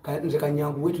nti nze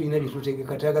Kanyangu wetu ina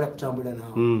bitutegeka tayagala kutambula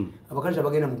nawe abakazi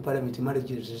abagenda mu parliament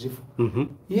marriages zifu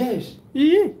yes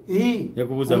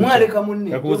omwaleka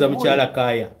munne yakubuuza mukyala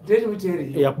Kaaya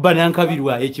yakuba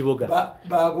nankabirwa ekiboga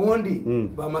bagondi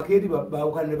bamakeri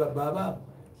bawukane baba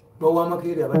bawa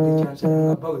makeri abadde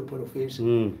chancellor bawe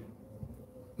professor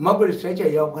Margaret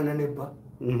Thatcher yawukana nebba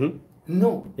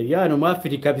no ebyano mu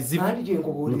Africa bizibu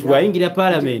mtu waingira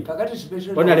parliament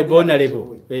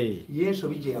honorable yeso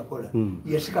bije yakola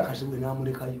yasika kasibwe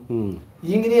namulekayo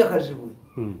yingine yakazibwe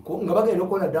nga bagenda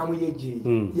okukola ddamu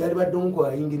y'ejjeeri yali badde omuko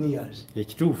wa engineers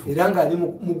ekituufu era ng'ali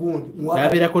mugundi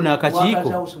yabeerako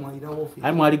n'akakiiko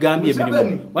ali mwaligambye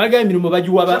emirimu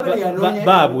bagiwa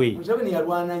baabwe. Museveni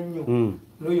yalwana nnyo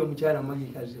n'oyo omukyala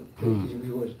magikazi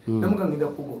ebiwozi namugangenda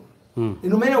kugoba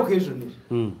in many occasions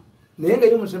naye nga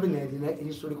ye Museveni alina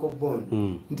historical bond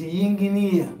nti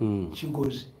yinginiya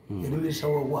Kigozi yali minisita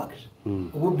wa works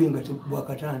obubbi nga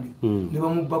bwakatandika ne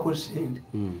bamubbako ssente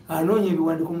anoonya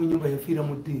ebiwandiiko mu nyumba yafiira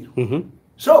mu ddiiro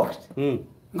soft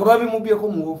nga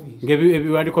babimubyeko mu ofiisi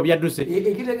ng'ebiwandiiko byadduse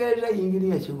ekitegeereza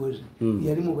yinginiya Kigozi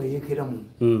yali mu bayeekera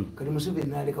muno kati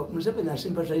Museveni n'aleka Museveni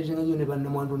asympathizinga nnyo ne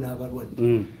bannamwandu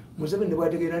n'abalwadde Museveni ne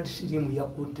bwategeera nti siriimu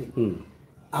yakutte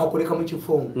akuleka mu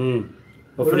kifo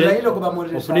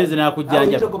ofuneze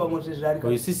n'akujjanja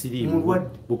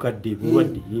bukadde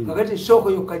bulwadde kakati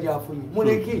sooko yokka gyafunye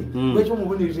muleke lwekyo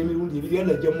muboneriza emirundi ebiri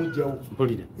anajja mujjawo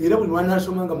era buli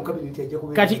lwanaasoma nga mu kabineti ajja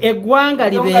kubeera kati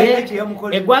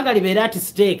eggwanga libeere ati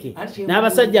siteeke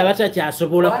n'abasajja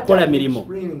abatakyasobola kukola mirimu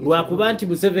lwakuba nti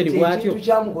Museveni bw'atyo ekintu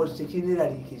kyamukozi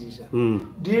tekineraliikiriza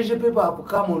these people have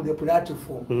come on the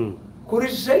platform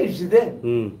criticize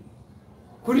them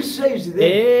criticize them.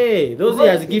 Hey, those he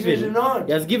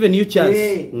has given you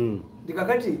chance.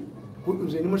 Dikakati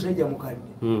nze ni musajja mukadde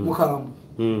mukambu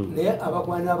naye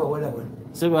abakwana abawala bano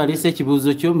seba alise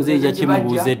ekibuuzo kyo muzeeja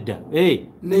kimubuuza edda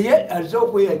naye azze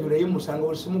okweyajula ye musanga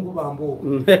osimu kubambo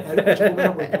ali kukikubera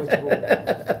kwekibakiboko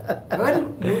kakati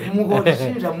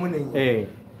mugosinza munenye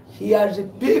he has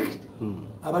picked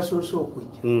abasoose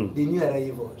okujja the new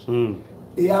arrivals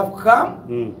they have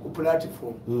come ku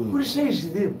platform criticize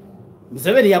them.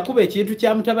 Museveni yakuba ekintu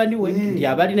kya mutabani we nti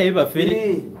abali naye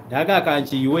bafere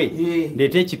nagaakankiyiwe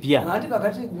ndeeta ekipya ate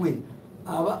kakati gwe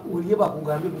aba oliye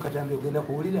bakugambye mukatambe ogenda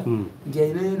kuwulira nti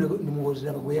ayinayo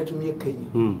nimuwozera gwe yatumye Kenya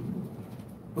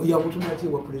oyo amutumye ati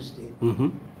wa president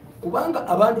kubanga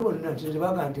abantu bonna nti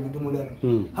baga nti ndi mulala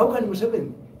how can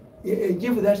Museveni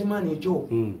give that man ekyo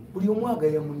buli omwaga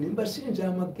yamunimba sinza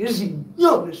amagezi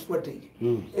nnyo ne strategy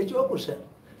ekyokusa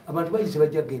abantu bayise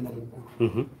bajja kugenda mu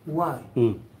ggulu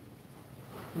why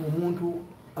omuntu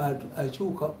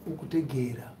akyuka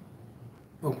okutegeera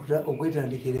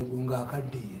okwetandikira nga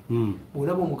akaddeye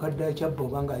bwolaba omukadde akyabba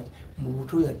obanga mu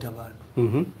buto yatta bantu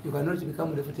you cannot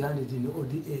become left handed in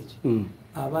old age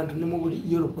abantu ne mu buli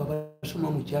Europe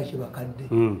abasoma mu kyaki bakadde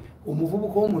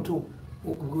omuvubuka omuto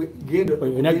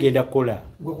genda kukola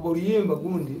gwe kuba oluyimba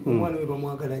gundi omwana we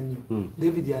bamwagala nnyo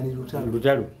David ani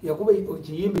Lutalo yakuba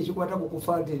ekiyimba ekikwata ku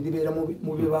kufa nti ndibeera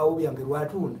mu bibaawo byange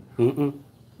lwatunda.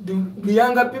 The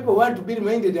younger people want to be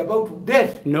reminded about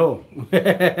death. No.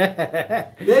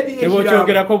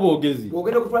 Zoyogerako bwogezi.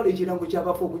 Bwogera kutwala ekirango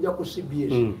ky'abafu okujja ku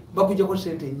CBS. Bakujjako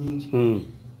ssente nnyingi.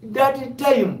 That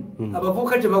time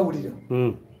abavubuka tebawulira.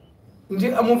 Nti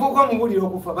omuvubuka mubulira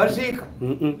okufa baziika.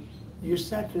 You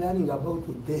start learning about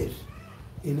death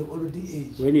in old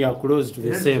age. When you are close to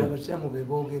the same. Abasamu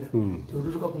bebogera.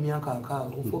 Tolutuka ku myaka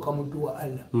nkaaga ofuuka muddu wa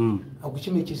Allah.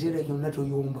 Akukima ekiseera kyonna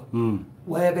toyomba.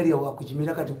 Wayagalira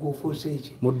wakukimira kati gwofuuse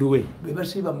eki. Muddu we. Be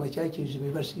basiiba mu churches, be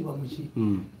basiiba mu ki.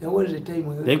 There was a time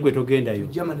naye gwe togendayo.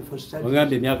 Germany for studies.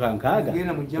 Ogambye emyaka nkaaga.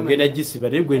 Ogenda gisiba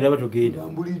naye gwe ndaba togenda.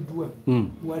 Mbuliddwa.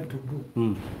 What to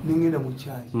do. Ningenda mu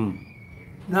church.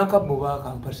 Nakabbo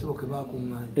bakampasibo ke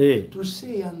bakuŋŋaanya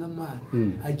tuseeyanga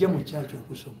maani ajja mu kyaki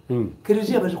okusoma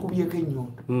kereziya bazikubyeko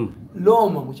ennyondo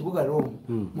Looma mu kibuga Looma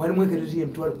mwalimu ekereziya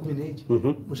emitwalo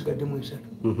 11 musigaddemu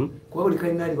 3 kuba buli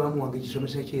kalinaali bamuwanga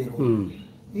ekisomesa kyero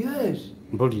yes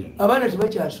abaana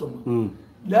tebakyasoma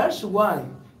that's why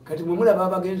kati mwe mulaba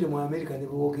abagenze mu America ne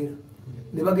boogera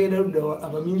ne bagenda ludda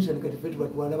abaminisani kati fe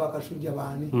tubatwala bakasujja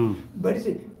baani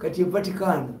balise kati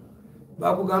Vatican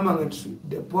bakugamba nga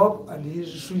the Pope and his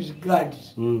Swiss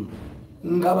guards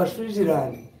nga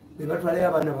Abaswitzerland be batwalayo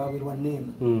abaana baabwe lwanneema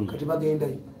kati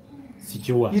bagendayo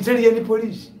sikiwa Italian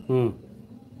police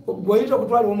bw'oyinza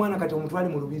okutwala omwana kati omutwale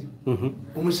mu lubiri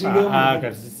omusinga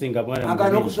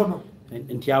agaana okusoma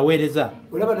nti aweereza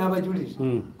olaba n'abajulizi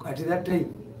kati that time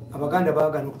abaganda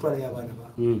baagaana okutwalayo abaana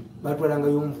baabwe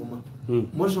batwalangayo Nvuma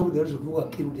most of those who were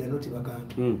killed are not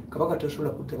baganda kabaka tasobola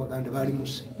kutta baganda baali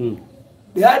musse.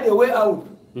 They had a way out.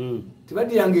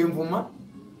 Tibadiyanga Envuma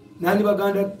nandi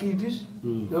baganda kids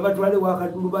nabatwale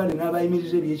wakadulubale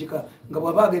n'abayimiriza ebyekika nga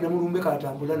bwabagenda mulumbe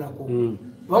katambula nako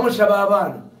bamusaba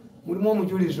abaana mulimu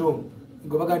omujulizi omu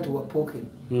nga baga nti wa pocket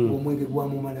omwenge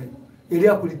gwamumalayo eri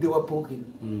akulidde wa pocket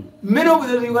many of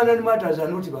the Ugandan matters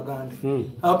are not baganda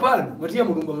apana batiya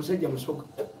mulumba musajja musoga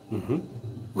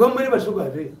But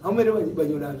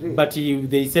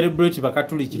they celebrate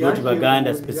Catholic, not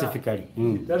Baganda specifically.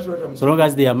 That's what I'm so long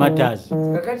as they are matters.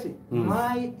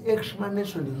 My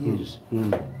explanation is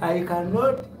I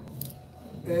cannot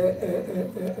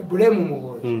blame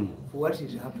Muhoozi for what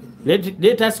is happening.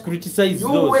 Let us criticize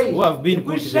those who have been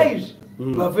criticized.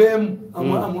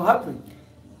 I'm happy.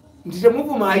 This is a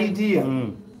move my idea.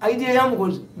 Idea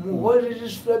was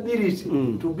Muhoozi's stability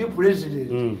to be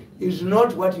president is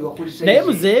not what you are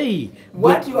criticizing.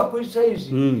 What you are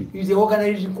criticizing is the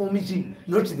organizing committee,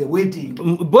 not the waiting.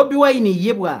 Bobby Wine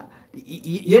yebwa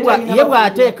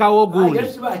ateekawo gundi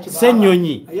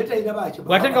Ssenyonyi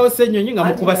bw'ateekawo Ssenyonyi nga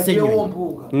mukuba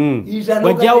Ssenyonyi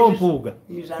wajjawo Mpuuga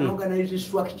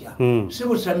si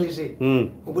busamize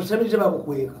obusamize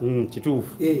babukweka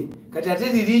kituufu kati ate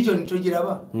religion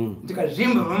togiraba nti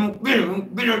kazimba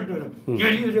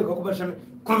bamukubasami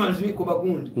kuba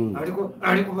gundi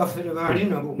ali kubafere bali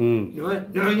nabo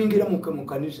nebayingira mu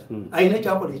kanisa ayina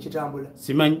kyakola ekitambula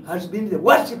has been the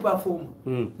worst performer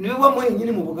niwe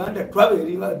wamwenyini mu Buganda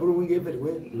twabeera bulungi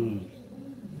everywhere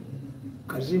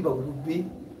kazimba bulubi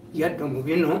yadda mu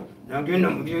bino nagenda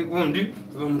mu byekundi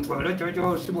bamutwala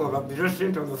kyokyosi bwababira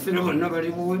sente abafere bonna bali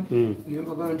buwe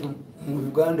nembaga nti mu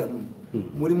Uganda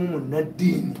mulimu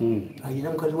munnaddiini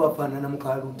ayina mukazi wafaanana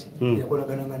mukaluti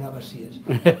yakolagananga n'abasiyazi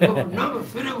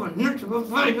n'abafere bonna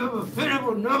tebavaayo abafere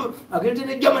bonna agende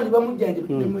ne Germany bamujjanje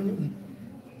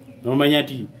nomanya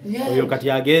nti oyo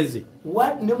kati agenze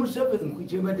ne Museveni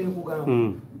kyebadde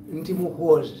nkugamba nti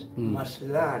Muhoozi must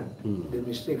learn the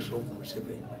mistakes of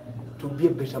Museveni to be a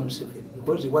better Museveni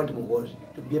because he want Muhoozi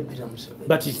to be a better Museveni.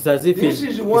 But it's as if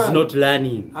he's not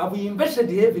learning. I've invested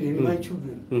heavily in my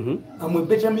children. I'm a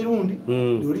better Mirundi,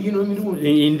 the original Mirundi.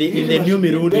 In the new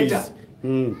Mirundi.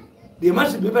 They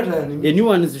must be better than me. The new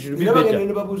ones should be better.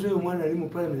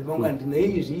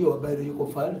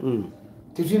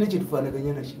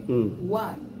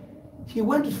 Why? He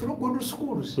went through good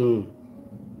schools.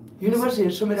 University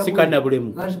has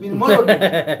been modeled.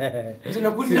 It's in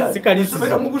a good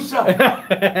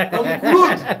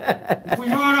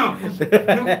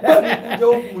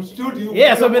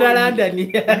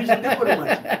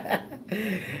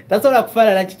tasobola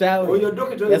kufaanana kitaawe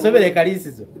yasobera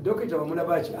ekalisizo dokita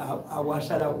wamulabachi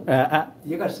awasalawo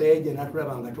yekaseeje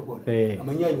natulaba nga tukola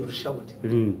amanyanyi olushawuti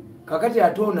kakati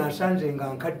atona asanze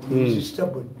nga nkaddi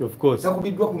stable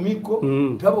takubiddwa ku mikko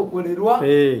tabokolerwa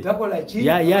takola ki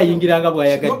yayingiranga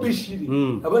bw'ayagadde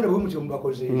abana bwe mutyo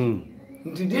mubakoze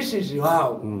nti this is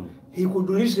how he could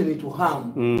listen to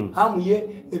harm ye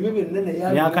ebyo byonna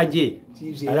yakaje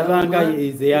alabanga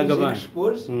is a younger man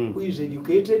who is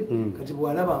educated kati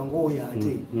bwalaba ng'oyo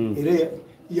ate era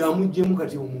yamuggyemu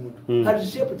kati omuntu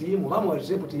accept him hamu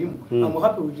accept him I'm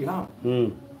happy with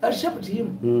him accept him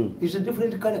is a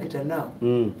different character now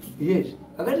yes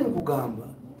akati nkugamba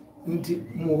nti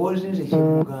Muhoozi nze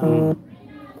kyemugamba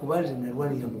kubaze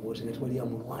nalwali ya Muhoozi natwali ya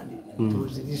mulwani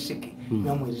tuzirisiki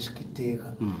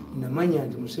namwezisikiteeka namanya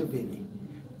nti Museveni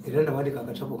era nawandika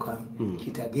akatabo kange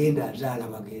kitagenda azaala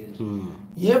bagenzi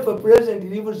if a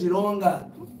president lives longer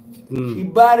he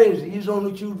buries his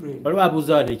own children. All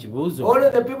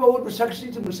the people who to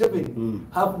succeed Museveni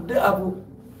have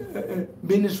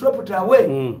been swept away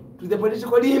to the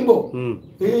political limbo.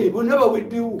 We never will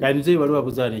do. Can you say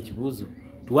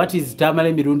what is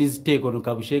Tamale Mirundi's take on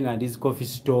Kabushenga and his coffee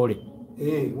story?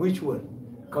 Which one?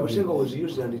 Kabushenga was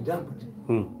used and dumped.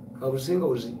 Kabushenga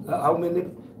was how many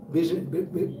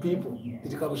people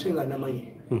did Kabushenga namanya?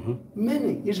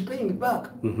 Many is paying back.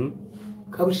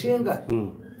 Kabushenga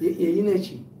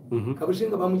yeyinechi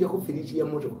Kabushenga bamujja ku firiti ya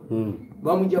moto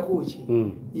bamujja ku ki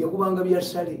yakubanga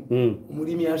byasale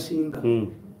omulimi asinga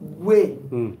gwe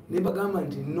ne bagamba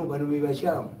nti no bano be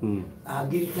bakyamu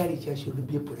agirikali kya should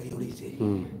be priority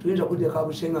tuyinza kudde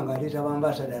Kabushenga ngaleeta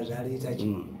abambassadors aleeta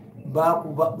ki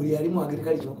bakuba buli alimu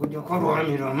agirikali kyokujja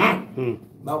kolwamirama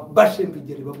bakubashe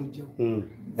mpijjere bamujja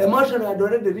emotional had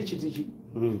already reached it.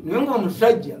 Nengo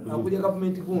musajja akujja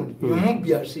government gundi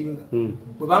yomubbi asinga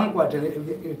bwe bamukwata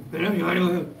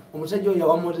omusajja oyo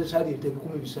yawamoze sali ete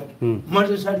 13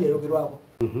 moze sali yayogerwako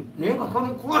nengo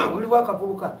kamukwa buli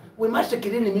wakavubuka we must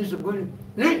kill in the music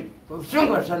ne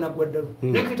Nsonga sana gwaddalu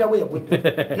nekitawe yagwaddalu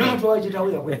n'omuntu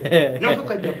wakitawe yagwaddalu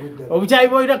n'okukajja gwaddalu obukyayi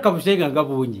bw'olina Kabushenga nga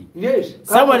bungi. Yes,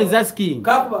 someone is asking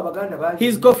kakuba abaganda bangi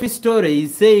his coffee story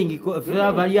is saying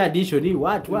value addition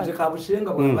what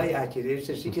Kabushenga bwaba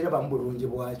yakirese sikiraba mu bulungi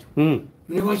bwakyo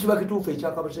nibo kiba kituufu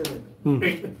ekya Kabushenga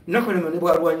nakolema ne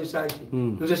bwalwanyisa ki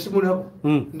nze simulabo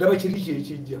ndaba kiri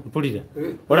kyekijja mpulira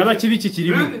olaba kibi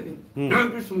kikirimu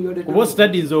kuba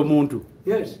studies omuntu.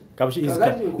 Yes, is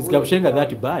Kabushenga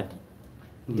that bad?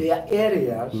 There are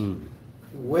areas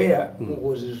where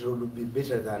Muhoozi should be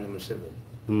better than Museveni.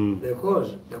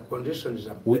 because the conditions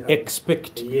are we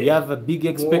expect, we have a big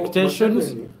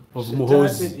expectations of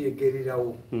Muhoozi,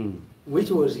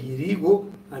 which was illegal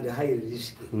and highly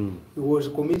risky. He was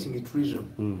committing treason.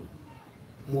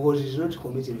 Muhoozi is not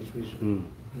committing treason.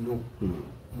 No.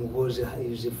 Muhoozi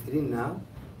is free now.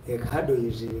 Ekado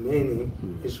is remaining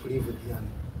is to leave the army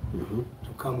to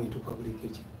come into public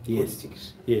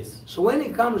politics. Yes. So when he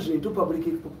comes into public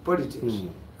politics,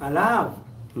 allow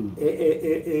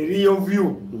a real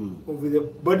view of the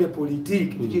body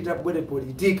politic, body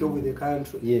politic of the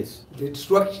country. Yes. The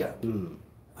structure.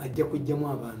 Ajja kujjamu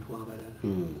abantu abalala.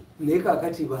 Naye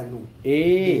kakati bano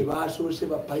basoose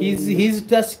his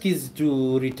task is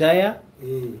to retire,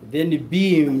 then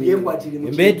be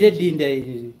embedded in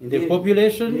the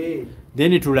population,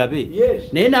 then tulabe.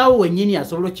 Naye naawe wennyini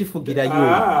asobola okifugirayo.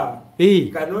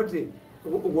 Kanoti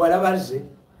walabazze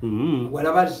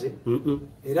walabazze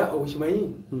era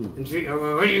okimanyi nti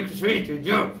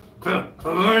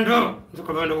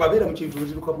kabando wabeera mu kintu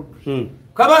eziruka buddu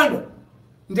kabando.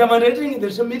 They are mandating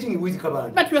there's a meeting with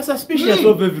Kabanda. But you are suspicious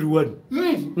of everyone.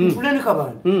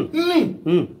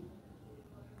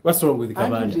 What's wrong with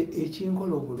Kabanda?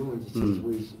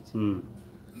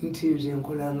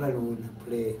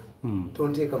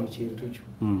 Don't take a machine to you.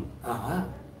 Aha.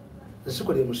 The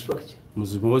so-called structure.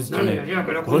 Muhoozi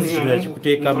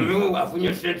take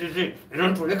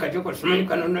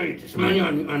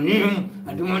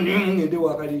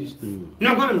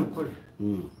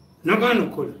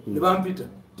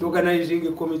to organizing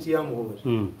a committee ya Muhoozi.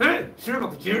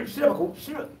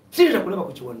 Siraba kulaba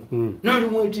ku kiwano. Nali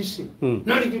mwetisi.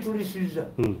 Nali kitulisiza.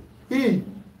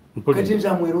 Kati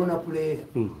nza mwerona player.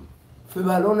 Fe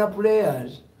balona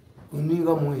players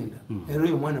uninga mwenda. Ero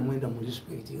yomwana mwenda mu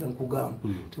respect nkugamba.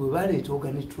 Tiwe baleeta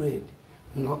organic trade.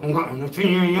 Nga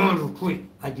onokinyonyola twe.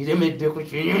 Agiremedde ku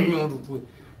kinyonyola twe.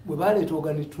 Bwe baleeta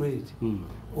organic trade.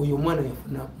 Oyo mwana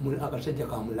yafuna akasajja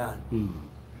ka mulana.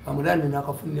 Amulani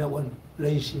nakafunira one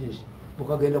license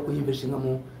bukagenda kuyinvesinga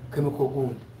mu chemical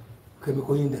gold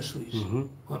chemical industries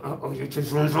oyo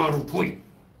kizunzo lupui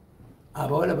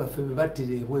abawala baffe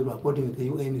bebattire ebweru according to the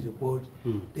UN report.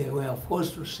 They were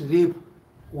forced to sleep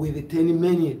with 10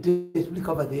 many days to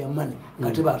recover their money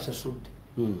nga tebasasudde.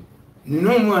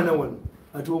 Nina omwana wano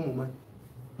ate omumanyi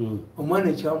omwana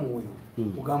ekyamuweyo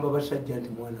kugamba basajja nti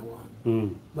mwana wange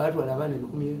batwala abaana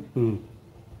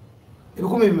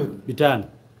 10,000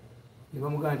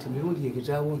 Nibamuga nti Mirundi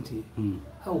yekitaawo nti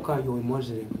how come you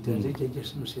Muslim nti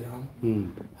just Muslim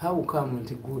how come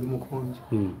nti guli mukonjo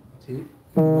nti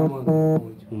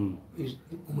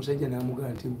omusajja n'amuga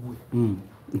nti gwe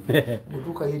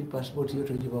mutuuka yeri passport yo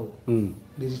togibawo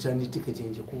return ticket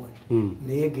njikuwa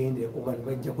naye gende okuba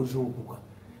bajja kuzuukuka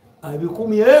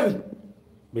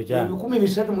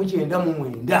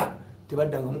 399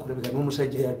 tebaddanga mukulabika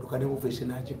n'omusajja yadduka ne bufeesi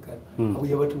n'akikkala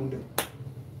abuya batunda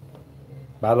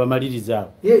Baba maliriza.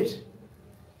 Yes.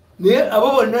 Naye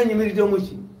abo bonna nyimiridde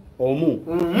muki? Omu.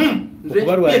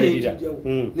 Okubalwanirira.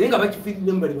 Naye nga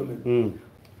bakifiiridde mbali bamwe.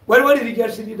 Waliwo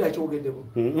lirijasirida akyogeddeko.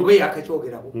 Oba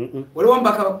yakakyogerako. Waliwo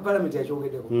mbaka ku parliament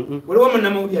akyogeddeko. Waliwo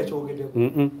munnamawulire akyogeddeko.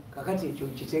 Kakati ekyo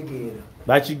kitegeera.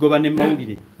 Bakigoba ne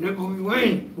mawulire. Ne Bobi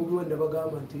Wine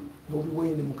bagamba nti Bobi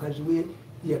Wine mukazi we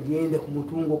yagenda ku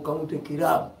mutungo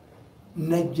kamutekera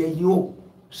najjayo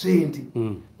sente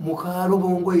mukaalo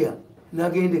bongoya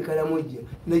nagende Kalamojja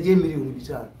naje miliyoni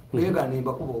 5 nega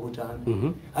nemba kuba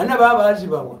obutano ana baba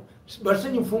azibawa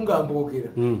basanyufu nga mbogera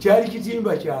kyali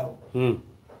kitimba kyawo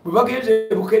bwe bagenze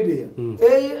bukedeya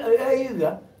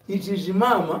either it is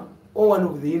mama or one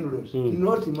of the in-laws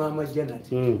not mama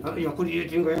Janet yakuli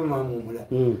yetinga yo mama omula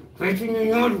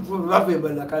kwekinyonyoli bavemba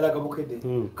nakala kabukedeya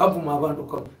kavuma abantu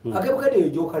kabo akabukedeya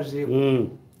jokazeeko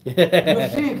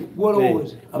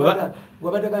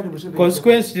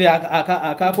consequently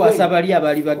akakwasa bali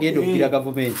abali bagenda okukira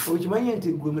gavumenti okimanyi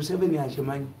nti gwe Museveni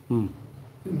akimanyi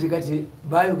nti kati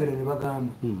bayogera ne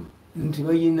bagamba nti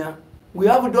bayina we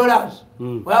have dollars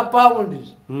we have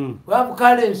pounds we have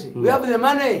currency we have the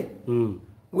money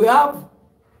we have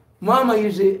mama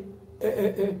is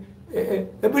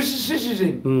a British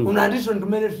citizen in addition to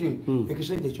many things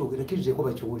ekisajja kyogera kizeko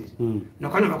bakiwulire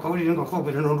nakana bakawulire nga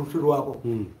kogera n'olutu lwako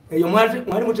eyo mwali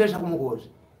muteesa ku Muhoozi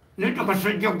neto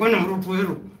kasajja gwena mu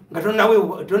lutweru nga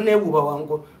tonneewuuba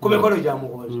wanko ku mikolo gya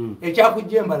Muhoozi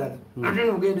ekyakujja embalala ate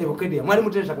nogenda ebukedya mwali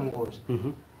muteesa ku Muhoozi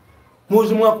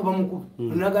muzi mwakuba mukulu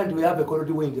naga nti we have a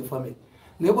quality way in the family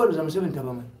naye kwoluza Museveni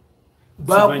tabamanyi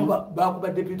bakuba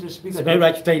deputy speaker sibayi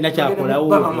lwaki talina kyakolawo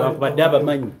bakubadde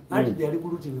abamanyi anti yali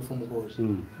kulutingi fu Muhoozi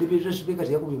deputy speaker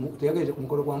teyageze ku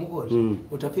mukolo gwa Muhoozi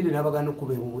otafiire n'abaganda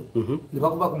okuba ebubwe ne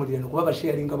bakuba ku muliraano kuba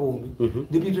basharinga bombi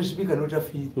deputy speaker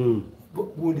n'otafiire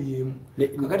gundi yemu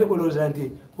kakati kolowooza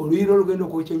nti oluyiro olugenda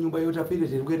okwokya ennyumba y'otafiire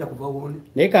terugenda kuva wone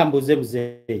naye kambuze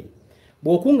buzeeyi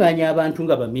bw'okuŋŋaanya abantu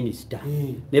nga baminisita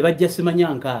ne bajja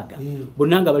simanya nkaaga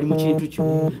bonna nga bali mu kintu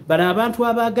kimu bano abantu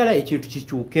abaagala ekintu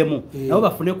kikyukemu nabo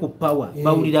bafune ku pawa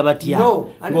bawulira batya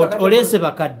oleese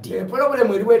bakadde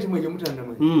pulobulemu eriwo etimu egyo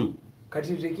mutandamanyi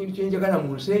kati ekintu kyenjagala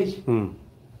mu nsi eki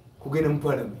kugenda mu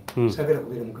palamenti sagala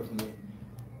kubeera mu gavumenti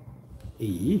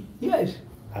yes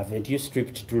haven't you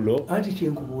stripped to law?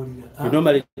 You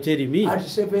normally tell me,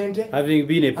 having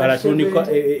been a platonic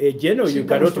a general, you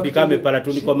cannot become a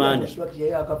platonic commander.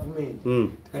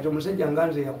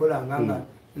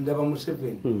 Ndaba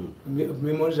Museveni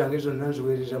memories zange zonna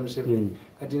nziweereza Museveni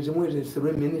kati nze mwezi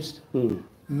 3 minister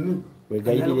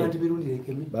wegaidire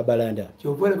babalanda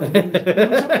kyovola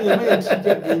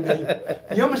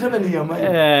yo Museveni yamanyi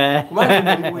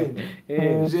kubanga ndi kwenda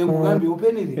nze nkugambye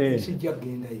openire sijja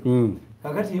kugendayo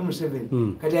kakati ye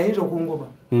Museveni kati ayinza okungoba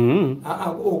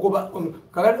ogoba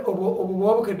kakati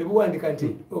obuwabukedde buwandika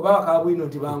nti oba akabwino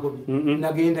nti bangobye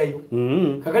nagendayo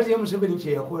kakati ye Museveni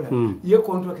kye yakola ye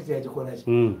contract yagikola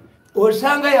ki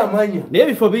osanga yamanya naye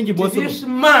bifo bingi this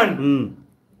man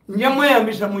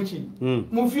njamweyambisa muki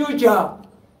mu future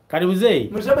kali muzeeyi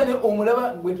Museveni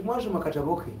omulaba bwe tumwasoma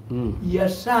katabo ke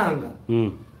yasanga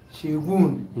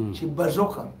Kigundi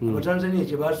kibazoka abatanzania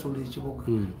kye basuula ekibuga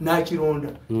n'akironda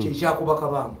kyekyakuba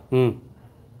kabamba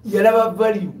yalaba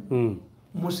value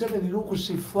Museveni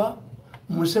lukusifa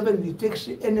Museveni takes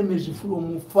enemies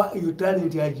from far your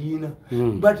talent agiina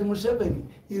but Museveni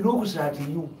looks at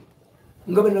you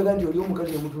ngabanaganti oli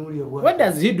omukazi yamutunulira bwa what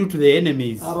does he do to the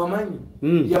enemies abamanyi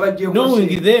yabajje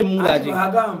knowing them ngati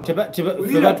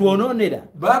tebatuononera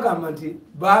bagamba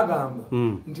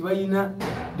nti bayina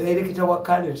director wa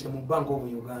currency mu Bank of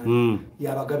Uganda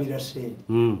yabagabira sente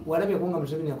walabye kunga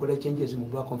Museveni yakola changes mu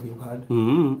Bank of Uganda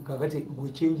kakati go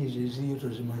changes eziyo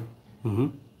tozimanyi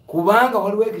kubanga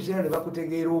waliwo ekiseera ne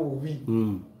bakutegeera obubi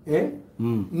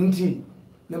nti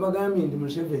nabagambye nti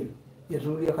Museveni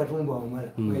yatunulira Katumba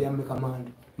Wamala ngayambe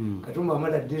kamanda Katumba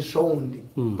Wamala disowned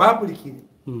publicly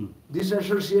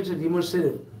disassociated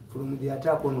himself from the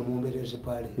attack on Omumbelezi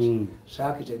Palace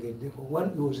Ssaako kitegeddeko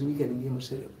one was weakening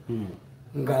himself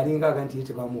ng'alinga aganti ye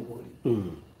tebamubuli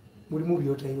mulimu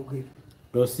byotayogera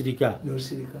nosirika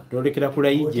tolekera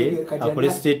kulayije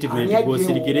akole statement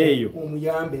gwosirikireeyo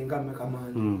omuyambe nga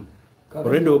kamanda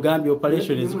olwenda ogambye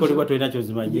operation ezikolebwa tolina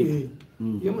kyozimanyi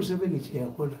ye Museveni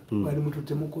kyeyakola bali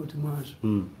mututte mu kooti maaso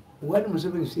wali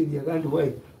Museveni siri yagandi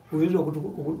wayi oyinza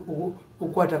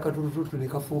okukwata akatulututu ne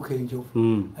kafuuka enjovu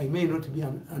I may not be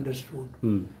understood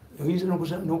oyinza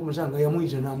n'okumusanga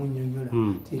yamuyita n'amunnyonnyola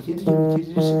ekintu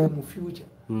kirisike mu future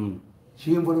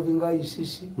involving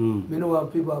ICC many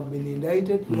of people have been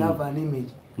indicted we have an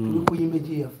image ku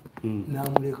image yafu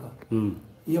n'amuleka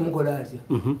yamukola atya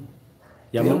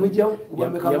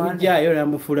yamujjayo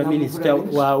namufuula minisita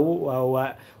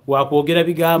wakwogera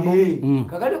bigambo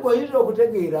kakati koyinza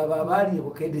okutegeera abo abaali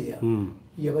ebukedeya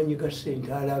yabanyiga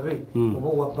sente alabe oba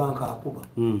owa banka akuba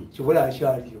kibula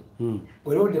akyaliyo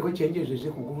waliwoddeko chenjeze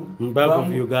zekugulu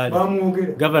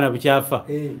gavana bukyafa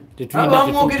tetulina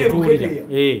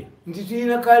nti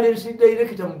tulina kalensi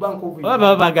director mu Bank of Uganda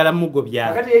baba bagala mugobya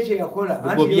kakati yekye yakola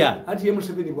anti ye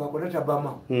Museveni bwakola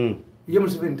tabama ye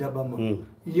Museveni tabama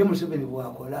ye Museveni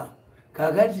bwakola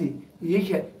kakati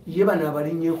ye bano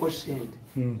abalinnyeko sente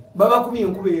babakubye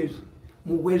enkuba ezi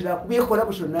mugweza akubye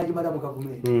corruption n'agimala mu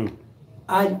gavumenti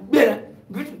bera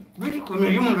biri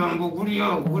kumenya umurambo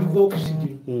guliyo guliko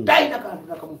oxygen taina kantu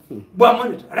nakamu bwa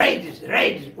monitor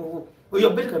right oyo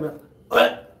beta kama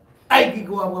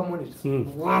aigigo wa monitor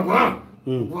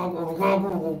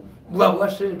bwa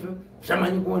sente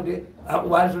samanyi konde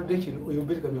wazo dekino oyo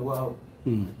beta kama wao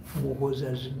was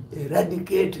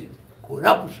eradicated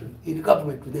corruption in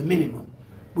government to the minimum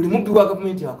buli mubbi wa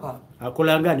government aka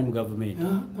akolanga ni mu government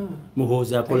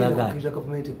Muhoozi akolanga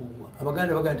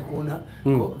abaganda bagandi kuona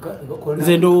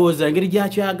nze ndowooza engeri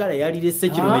gyakyagala yalirese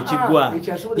kino nekigwa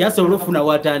yasobola ofuna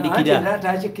watandikira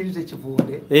atakyekiriza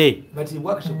ekivunde but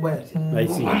bwakisibwa yati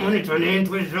monitor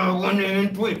n'entwe zowo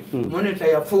monitor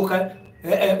yafuuka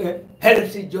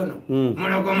health journal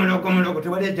muloko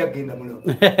tewali ajja kugenda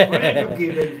muloko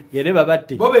yene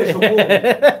babatti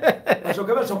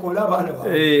basoke basokola abaana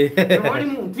baabwe tewali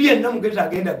muntu yenna mugezi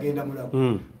agenda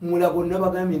mulago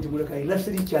nabagambye nti muleka ina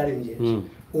 3 challenges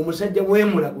omusajja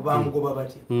w'emulago bamugoba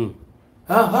batya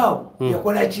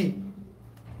yakola ki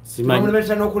Simanyi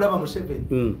n'okulaba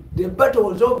Museveni. The battle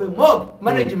was over mob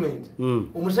management.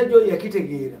 Omusajja oyo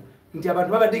yakitegeera nti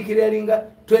abantu babadikiralinga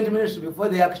 20 minutes before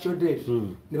the actual date.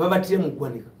 Ne babatire mu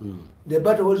ggwanika. The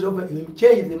battle was over. He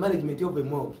changed the management of the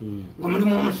mob.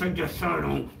 Ngomulimu omusajja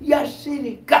Salongo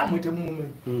yasirika mwite mume.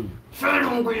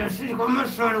 Salongo yasirika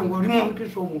Salongo olimu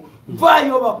okisomo.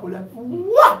 Vayo bakula.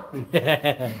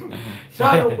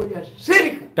 Salongo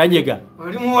yasirika. Tanyega.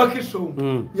 Olimu wakisomo.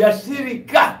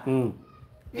 Yasirika.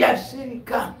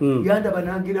 Yasirika. Yanda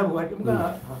banangira bwati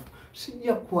mga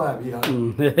sijja kwabya.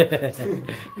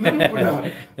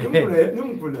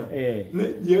 Nimukula.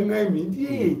 Yenga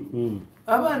emindi.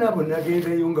 Abaana bonna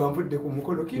gendayo nga nvudde ku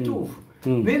mukolo kituufu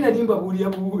naye nali mbabuulira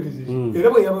bubuulizi era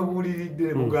bwe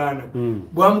yababuuliridde Buganda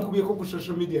bwamukubyeko ku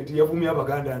social media nti yavumye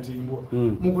Abaganda nti mbwa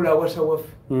mukula awasa waffe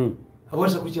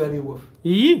awasa kukyali waffe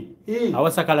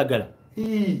awasa Kalagala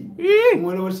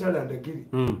omwana wa Salandagiri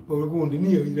ogundi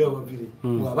niyo ira wavire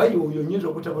bw'aba yoyo nyinza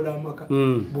okutabula amaka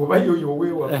bw'oba yoyo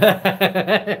weewa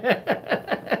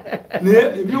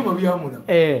naye ebyuma byamula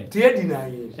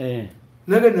tiyedinaye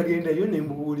nagenda yo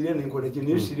nembuulira nenkola kye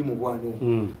naye siri mu bwano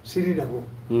siri nabo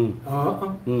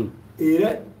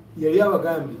era yali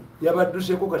abagambye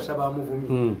yabadduseko kasaba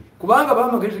amuvumye kubanga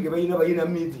bamagezi ge balina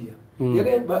media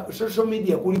social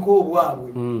media kuliko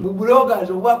obwabwe mu bloggers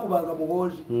obwakubanga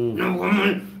muhoozi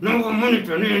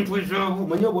nobumonita n'entwe zaabwe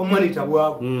manya obwamonita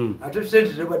bwabwe ate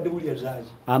sente zebadde bulya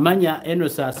zaaki amanya eno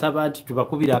saasaba nti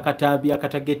tubakubira akataabi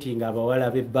akatagetinga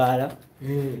abawala b'ebbaala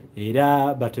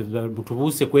era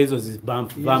tubuuse ku ezo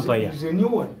vampire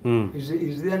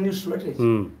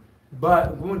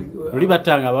oli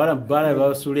battanga abawala mu bbaala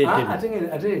bebabasuula entebe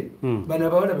ate bano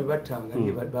abawala bebattanga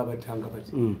babatanga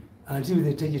bati until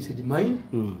they take it to the mind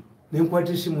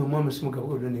nenkwata esimu omwami simu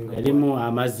kabugodo nenga elimu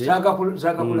amaze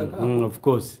of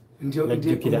course ndio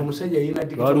omusajja yina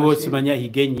waliwo simanya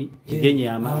higenyi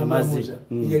amaze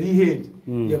yali head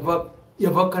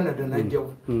yava Canada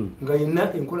najjawo nga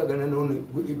yina enkolagana nono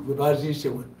gwe baziise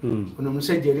ono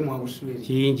omusajja yali mu Buswere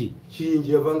kiyingi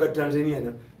yavanga Tanzania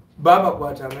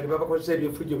babakwatanga ne babakozesa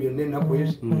ebyefujo byonna ennaku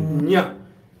ezi nnya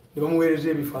ne bamuweereza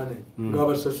ebifaananyi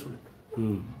ng'abasasula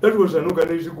that was an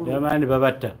organization yamani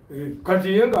babatta kati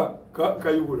yenga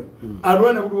kayugula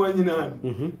alwana bulwanyi nani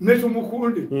netu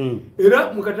mukunde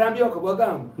era mukatambya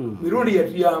akabwagamba Mirundi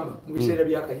yatuyamba mu biseera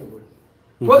bya kayugula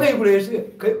kwa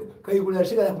kayugula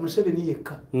yasiga ku Museveni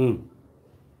yekka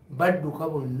badduka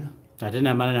bonna ate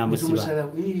namala namusiba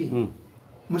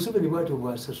Museveni bwatyo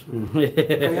bwasasula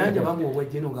kayanja bamu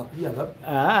obwajjeno ngakuyaba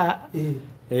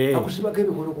akusibako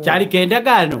ebikolo kyali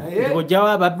kendagaano ojjawo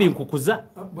ababbi nkukuza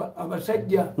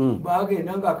abasajja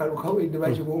bagenda nga akalo kawedde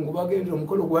bakigongo bagenda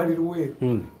omukolo gwali luweero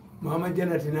maama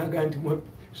Janati naga nti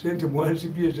sente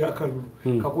mwansibye ezakalulu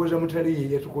kakoza mutale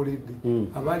ye yatukoledde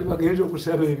abaali bagenze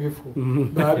okusaba ebifo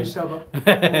babisaba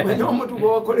omanya omuntu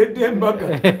gwawakoledde embaga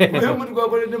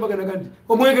naga nti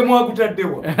omwenge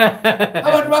mwagutaddewa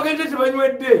abantu bagenze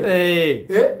tebanywedde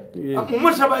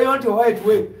mumusabayo nti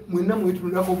owaitwe mwenna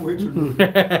mwetulunako bwetulu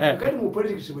kati mu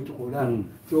politics bwetukola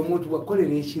ti omuntu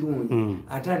bwakolera ekirungi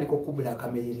atandika okubula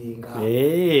akameeringa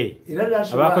era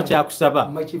abako kyakusaba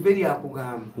makiveri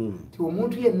akugamba ti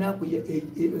omuntu yenna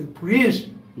prince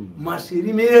must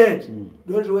eliminate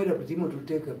those who are to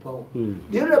take a power.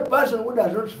 The other person who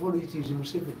does not follow it is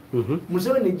Museveni.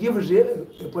 Museveni gives a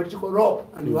political rope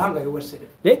and you hang yourself.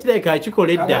 Let's take a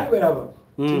chocolate.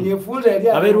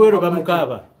 Aberuero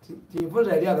bamukaba.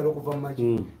 Tifunza yali agala okuva mu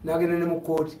magi n'agenda ne mu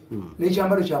kkooti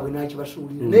n'ekyambalo kyabwe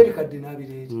n'akibasuulira n'ebikadde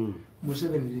n'abireeta.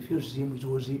 Museveni refused him. It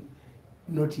was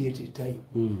not yet a time.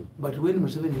 But when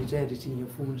Museveni retired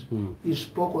Tinyefunza, he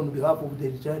spoke on behalf of the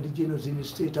retired generals in the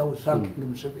state house thanking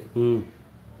Museveni.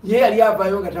 Ye yali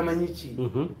avaayo nga tamanyi ki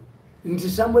nti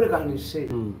somebody can say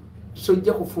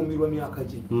sojja kufumbirwa myaka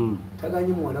gino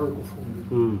tagaanye muwala we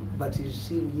kufumbirwa but he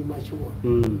still mature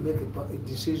make a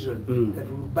decision that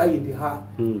will bind her.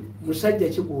 Musajja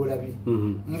kigwolabye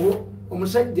mbu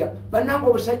omusajja bannanga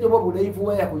obusajja bwo bulayivу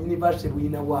waya ku university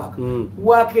buyina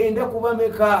wakenda kuba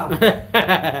meka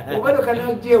obaleka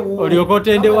najjewo olyoka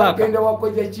otende wakenda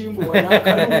wakoja kimbo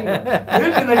wanakalunga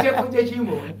nende najje koja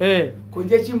kimbo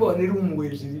koja kimbo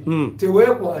wanirumwezi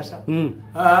tewekwasa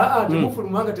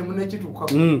temufulumanga temunakituuka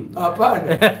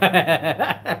apana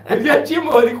ebya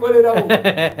kimbo walikolerawo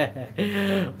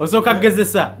osooka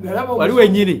kugezesa wali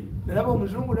wenyini nalaba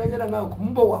omuzungu najala nga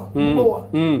kumbowa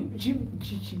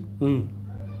kiki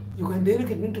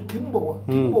yukandereke nintu kimbowa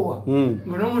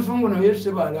ngona omuzungu naye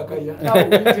sebalakaya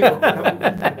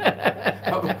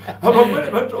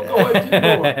abagole batoka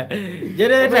wakimbowa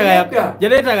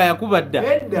jereetaga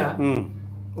yakubadda edda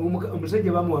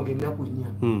omusajja bamuwanga ennaku nnya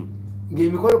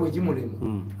ng'emikolo bwe gimulema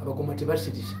abagoma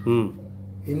tebasirisa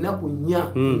ennaku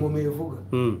nnya engoma evuga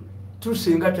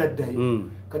tusinga taddayo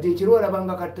kati ekiro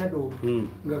olabanga kattado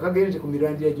nga kagenze ku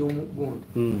mirandira gy'omugondi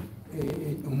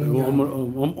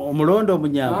omulondo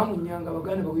omunyanga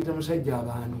baganda bakuyita musajja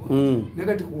abantu naye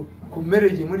kati ku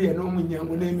mmere gye mulya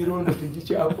n'omunyango n'emirondo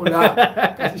tegikyakola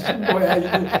kati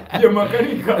kimboyaine ye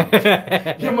makanika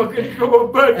wa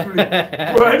batule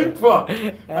twalifa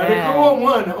alekawo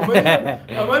omwana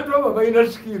abantu abo balina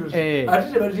skills ate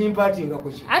tebazimpatinga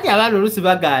kuki ati abaana olusi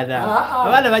bagaana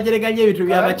abaana bajereganya ebintu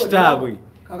byabakitaabwe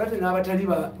kakati n'abatali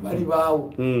bali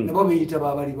baawo nabo beyita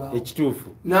babali baawo ekituufu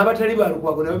n'abatali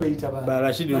balukwago nabo beyita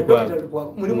barashidi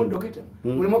lukwago mulimu dokita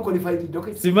mulimu qualified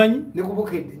dokita simanyi ne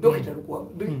kubukedde dokita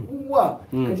lukwago wa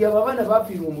kati abo abaana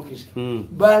bafiirwa omukisa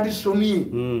balisomye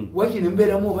wakino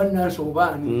embeeramu oba nansi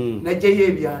obaani najjayo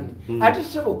ebyani ate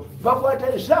sebo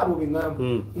bakwata esaabo bengamba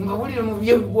nga bulire mu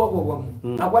byebibwago bwamu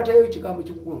akwatayo ekigambo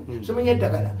kikulu simanyi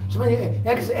eddagala simanyi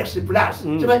x plus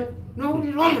simanyi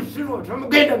nobulira omusiro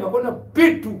tamugenda nga kona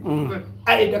pitu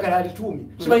eddagala alitumi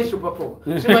simanyi supapo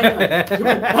simanyi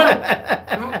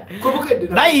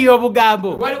bayiyo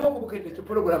obugambo waliko kubukedde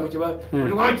kipologulamu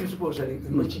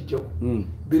kibakijjako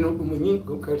bino omanyi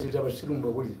katiza abasirumu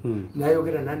bawulire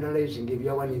nayogera nandalayisinga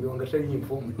ebyawani ebyo nga tali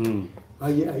informed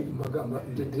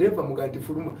dereva mugati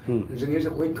fuluma nzengeza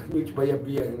kuwenkanyo ekipa ya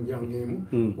bia yanjangemu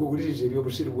gwewuliriza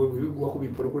ebyobusiru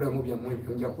bwebibwakubipologulamu byammwe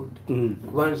ebyonja kudda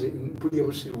kubanze mpulya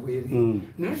busiru bweri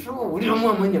nayesobola buliramu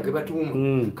amanya ge batuuma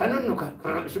kanonoka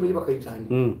simanyi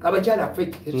bakayitani kabakyala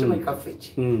feki esimanyi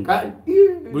kafeki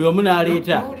buli omu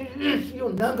n'aleeta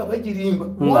yonna bagirimba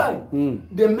why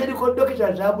the medical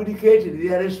doctors abdicated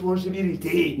their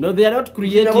responsibility no they are not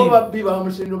creative nabo babbi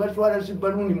bamusendo batwala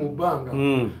zibaluni mu bbanga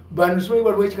bano simanyi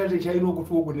waliwo ekikazi ekyalina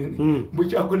okutuwa ogunene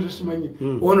bwekyakoze simanyi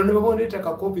ono ne babondeeta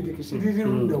ka covid kisiriri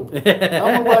lundawo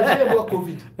amubwazeebwa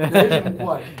covid naye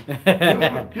mukwate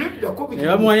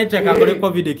bamuwaneetakakole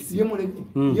covid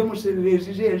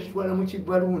yemusererezize yazitwala mu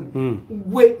kibaluni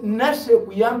gwe nase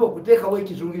kuyamba okuteekawo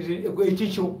ekizungizi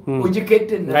ekikyo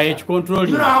ogikette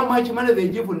how much money they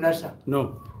give nasa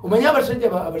omanyi abasajja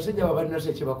baba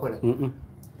nasa kyebakola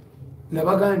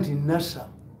nabagaa nti nasa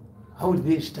how did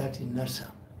they start in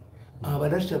nasa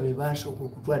abalasa be basooka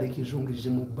okutwala ekizungizi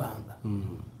mu bbanga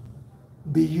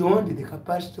beyond the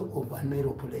capacity of an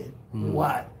aeroplane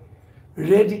why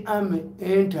red army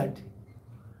entered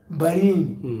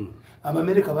Berlin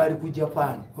America bali ku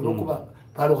Japan olwokuba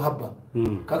Pearl Harbor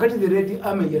kakati the red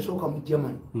army yasooka mu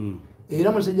Germany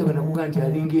era musajja banakuga nti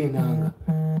alinga enanga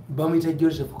bamuyita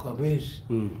Joseph Goebbels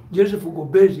Joseph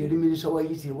Goebbels yali minisita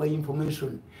wa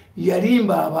information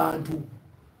yalimba abantu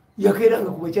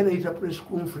yakeranga ku bakyana press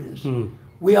conference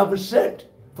we have sent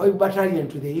 5 battalion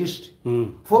to the east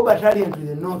 4 battalion to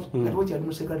the north kati kyali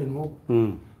musekale n'oku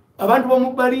abantu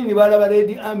bomu Berlin balaba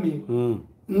red army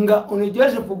nga ono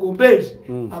Joseph Goebbels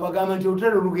abagamba nti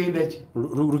olutalo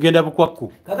lugenda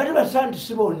bukwakku kakati basanti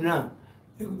si bonna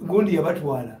gundi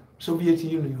yabatwala Soviet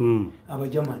Union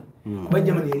abajamani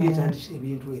abajamani yali etandise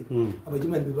ebintu ebyo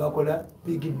abajamani bwe bakola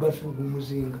big basu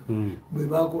muzinga bwe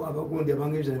bako abagundi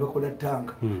abangereza ne bakola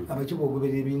tanka abakibo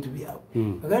ogobera ebintu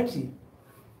byabwe kakati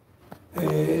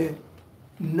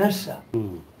NASA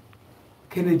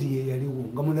Kennedy yaliwo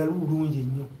nga munalo bulungi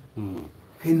nnyo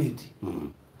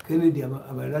Kennedy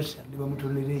abalasha ne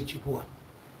bamutonera ekibwa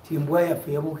timbwa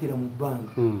yaffe yabuukira mu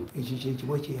bbanga ekyo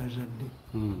kyekibwa kyeyazadde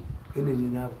Kennedy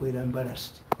n'akwera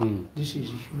embarrassed this is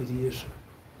humiliation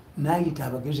n'ayita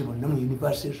abagezi bonna mu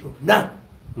university zonna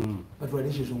batwala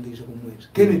ekizungizo ku mwezi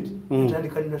Kennedy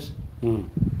atandika nasa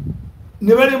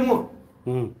ne balemwa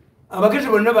abagezi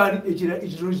bonna baali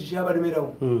ekizungizo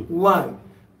kyabalemerawo why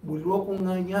buli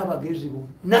lwokuŋŋaanya abagezi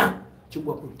bonna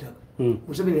kigwa ku ttaka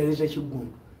Museveni yaleeta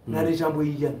Kiggundu n'aleeta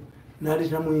Mbuyijana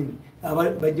n'aleeta Mwini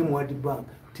bajje mu World Bank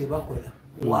tebakola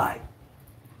why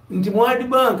nti mu World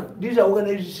Bank these are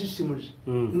organized systems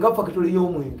nga factory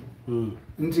y'omwenge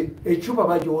nti ecupa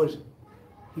bagyoza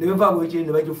ne bavaawo ekyeni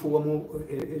ne bagifuuwamu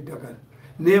eddagala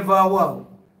nevaawo awo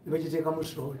ne bagiteekamu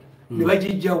soda ne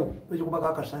bagijjawo bagikubako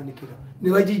akasandikira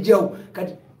ne bagijjawo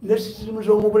kati ne systems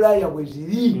z'omu Bulaaya bwe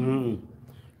ziri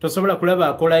tosobola kulaba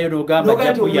akolayo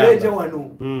n'ogamba nti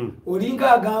wano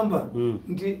olinga agamba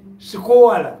nti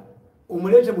sikowala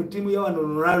omuleete mu ttiimu ya wano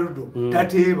Ronaldo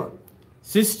tateeba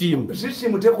system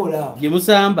tekola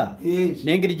gyemusamba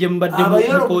n'engeri gye mubadde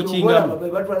mukookingamu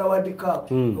batwala World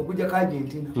Cup okujja ku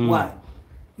Argentina why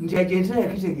nti Argentina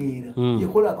yakitegeera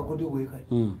yakola akakodyo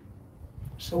bwekati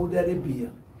Saudi Arabia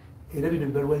era bino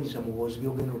bibalwanyisa mu bwozi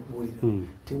byogenda okuwulira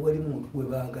tewali muntu gwe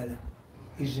baagala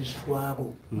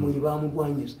iziswabo mwe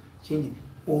bamugwanyisa kingi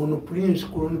ono prince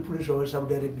wa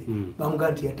Saudi Arabia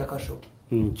bamuga nti yatakasoki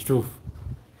kituufu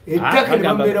ettaka ne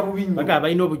bambeera bubinyo baga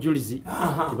balina obujulizi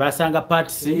basanga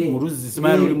parts mu Luzzi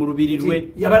simala luli mu lubiri lwe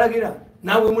yabalagira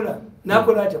nawe mula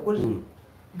nakola atya kozi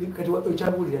kati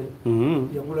okyabulira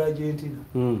yagula Argentina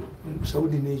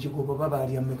Saudi n'ekigoba baba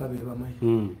ali ameka be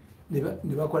bamayi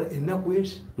ne bakola ennaku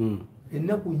esi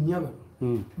ennaku nnyaba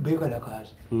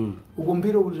bekalakazi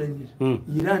ogombera obuzanyiza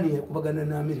Iran yakubagana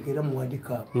na America era mu World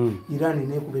Cup Iran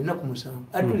nekuba ennaku musanvu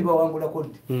atuli bawangula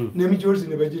kodi n'emijozi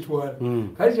ne bagitwala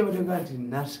kale kyabatenga nti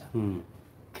NASA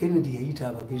Kennedy yayita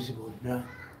abagezi bonna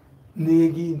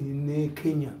n'egindi ne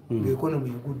Kenya ng'ekonomi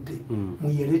egudde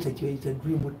muyaleeta kyayita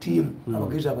dream team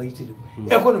abagezi abayitirivu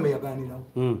ekonomi yaganirawo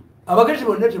abagezi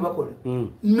bonna tebakola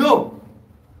no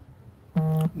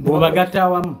bwebagatta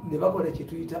awamu ne bakola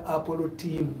kyetuyita Apollo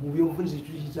team mu byobufuzi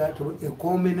tuyita a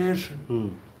combination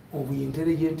of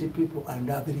intelligent people and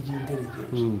average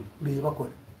intelligence bebakola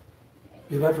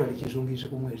bebatwala ekizungirizi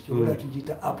ku mwezi kyobola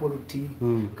tuyita Apollo team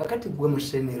kakati gwe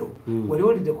musenero wali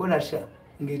olidde kolasha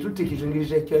ng'etutte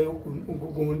ekizungirizi ekyayo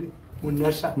gundi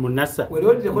munasa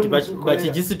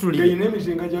bakigisitulire ng'eyina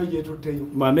emizinga gyayo gyetutteyo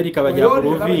mu America bajja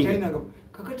proving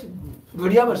kakati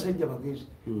bali abasajja bagezi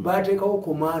bateekawo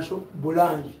ku maaso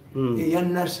bulangi eya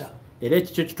NASA era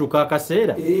ekikyo kituuka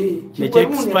akaseera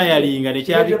nekyeexpiringa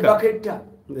nekyabika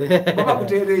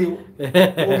babakuteereyo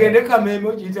ogende Kameme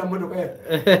ogiyita motoka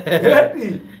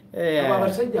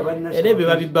abasajja era ebyo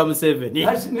babibba Museveni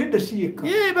nedda siyeka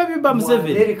babibba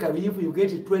Museveni America if you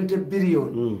get 20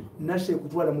 billion NASA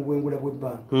ekutwala mu bwengula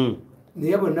bw'ebbanga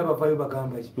naye bonna bavayo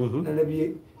bagamba ki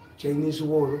nalabye Chinese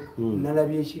wall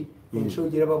nalabye ki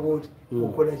ensogera babooti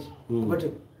okolaki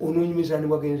kubate ononyumizani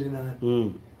wagenze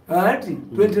nani ati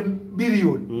 20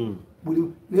 billion buli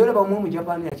naye olaba omwe mu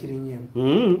Japan akirinyemu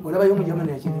olabayo mu Japan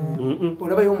akirinyemu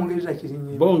olabayo omungereza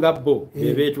akirinyemu bonga bo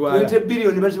bebetwala 20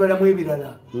 billion bazibalamu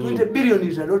ebirala 20 billion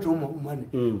is a lot of money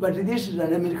but this is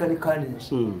an American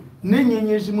currency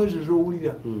n'enyenyezi mwezo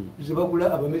z'owulira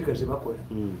zibagula Abamerika zibakola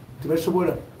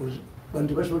tebasobola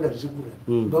bantu basobola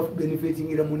zigula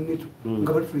benefitingira mu neto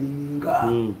nga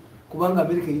batulinga kubanga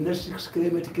America ina 6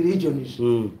 climatic regions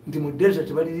nti mu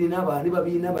desert balirina abandi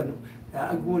babina bano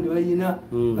agundi bayina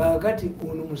kakati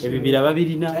ono musebe ebibira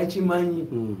babirina akimanyi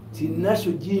ti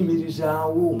naso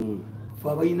jimirizaawo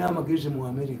fa bayina amagezi mu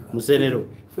America musenero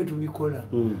fe tubikola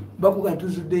bakuga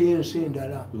ntuzudde yensi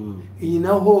endala ina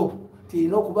hope ti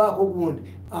ino kubaako gundi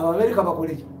America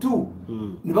bakole tu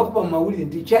ne bakuba mu mawulire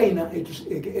nti China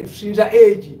etusinza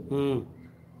age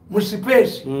mu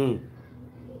space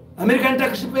American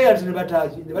taxpayers ne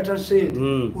batasendi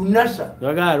unasa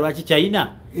baga lwaki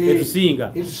China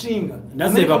etusinga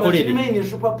nase bakolere remain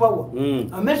super power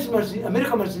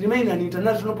America must remain an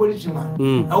international policeman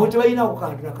awuti bayina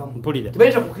okukandira kamu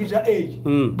tibaita kukiza age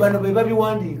bano beba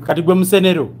biwandika kati gwe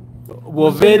musenero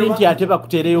boveri nti ate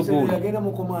bakutereyo gundi yagenda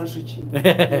mu commercial ki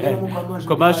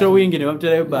commercial wing ne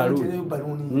bamutereyo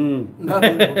baluni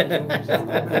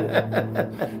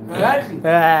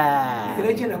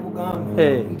kireke nakugamba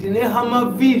nti ne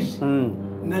Humvees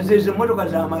nazeze motoka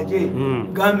za maje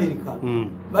ga America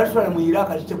batwala mu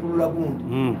Iraq zitekulula gundi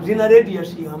zina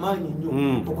radius y'amaanyi nnyo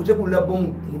okutekulula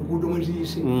bomu mu luguudo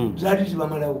mweziyise zaali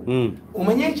zibamalawo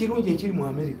omanye ekirungi ekiri mu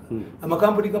America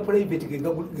amakampuni ga private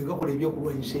gegakola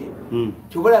ebyokulwanyisa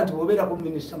kyobola nti obeera ku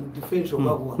minister mu defense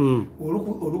ogagwa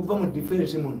olukuva mu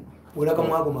defense muno olaga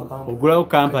mwago makampuni ogulawo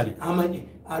kampani amanye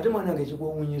ate mwana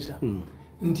ng'ekikwewuunyisa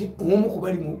nti omu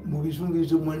kubali mu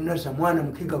bizungirizo mwa NASA mwana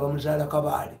mukiga bamuzaala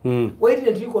Kabaale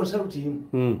waitire nti consult him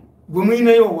bwe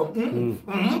mwinayo wa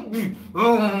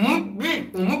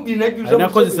umubbi najuza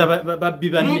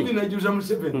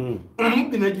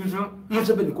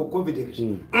Museveni ku confidence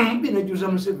umubbi najuza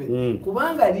Museveni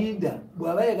kubanga leader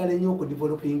bw'aba yagala nnyo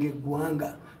okudevelopinga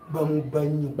eggwanga bamubba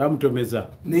nnyo bamutomeza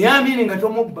naye Amini nga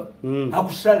tomubba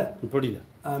akusala mpulira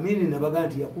Amini nabaga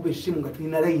nti yakuba essimu nga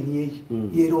tulina layini eki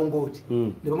yerongooti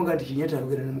ne bamuga nti Kenyatta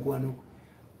ayogera ne mukwano gwo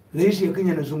layisi ya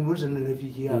Kenya nazungumza na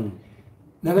rafiki yake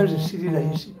naganze siri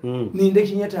layisi ninde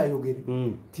Kenyatta ayogere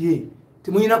tie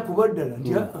temuyina kuba ddala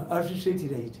nti associate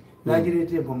right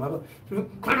nagireeta empoma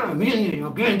Amini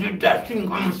yogende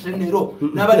dasinga musenero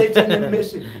n'abaleeta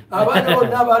n'emmese abaana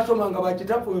bonna abaasoma nga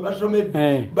bakitafu we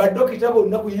basomedde baddokita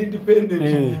bonna ku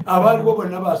independent abaaliwo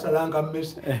bonna baasalanga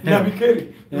mmese nabikeri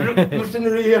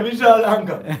musenero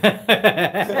yabizaalanga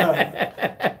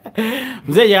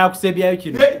nze yakusebyayo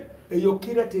kino eyo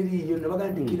kira teriyo nabaga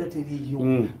nti kira teriyo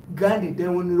Gandhi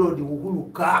Down Road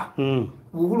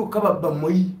wuhuluka babba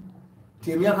moyi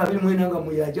emyaka 24 nga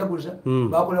muyajaguza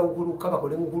bakola ukuluka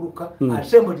bakole ukuluka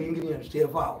assembly engineer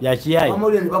stefao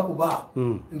Amawulire ne bakuba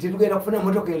nti tugenda kufuna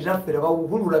motoka ezaffe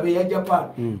bawuhulula be ya Japan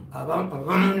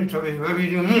abamonito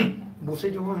babiri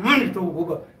busejo monito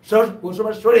buba so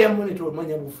sore ya monito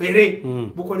manya bufere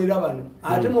bukolera bano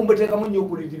ate mumboteka munyo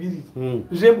kulidibiri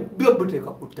nze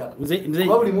byoboteka kutaka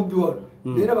babuli mubiwa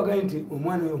nera bagaye nti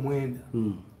omwana oyo mwenda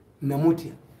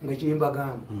namutya nga kiyimba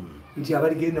gamba nti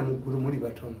abaligenda mu ggulu muri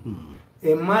batono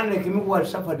a man like me who had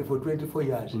suffered for 24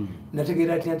 years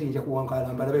nategera ati nti nja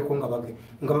kuwankala mbalabe ko nga bage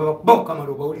nga baboka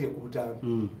maroba uli kubutanga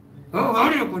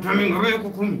bawuli kutaminga be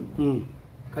kukumi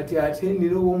kati ate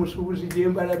niro wo musubuzi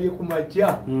jembalabye ku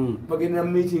majja bagenda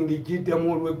meeting gidda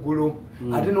mu Olw'Eggulu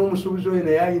ate no musubuzi oyo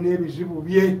naye ayina ebizibu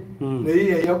bye naye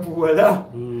yayavuwala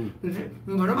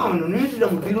mbalaba ono nizira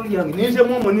mu biro lyange nize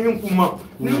mu omwo ninkuma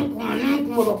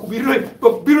bakubirwe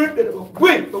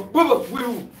bakubwe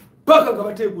paka nga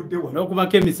bategudde wano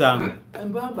n'okumako emisango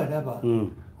mbalaba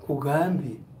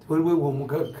kugambye waliwo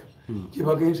omugagga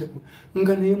kyebagenze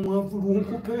nga naye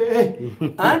mwavulunkupe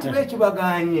anti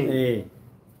bekibaganye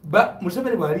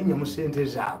Museveni bw'alinnya mu ssente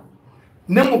zaabwe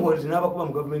ne Muhoozi n'abakuba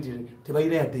mu gavumenti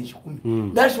tebayina yadde ekikumi.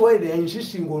 That's why they are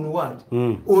insisting on what?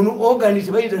 On organize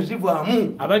tebayita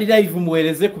zivaamu. Abali live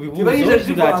muweereze ku bibuuzo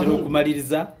tugatera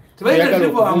okumaliriza. Tebayita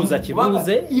zivaamu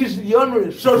kibuuze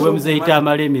we muzeyita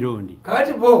Tamale Mirundi.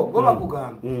 Kakati bo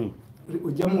bakugamba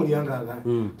ojjamu olyanga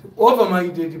agamba over my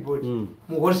dead body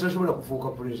Muhoozi tasobola kufuuka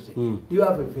president. You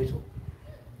have a veto.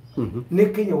 Ne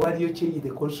Kenya waliyo change the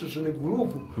constitutional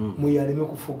group muyaleme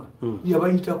kufuga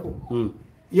yabayitako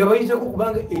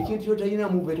kubanga ekintu kyotayina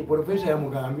mu veto professor ya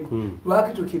Mugambi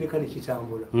lwaki tukireka ne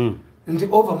kitambula nti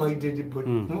over my dead body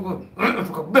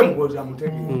tukakube Muhoozi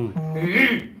amutege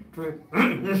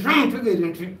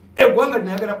nti eggwanga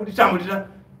linayagala kulitambulira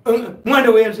mwana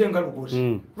we yasenga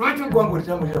lugosi lwaki eggwanga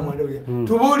litambulira mwana we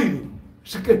tubuulire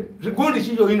gundi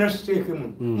kiyo ina stake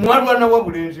mu mwarwana wa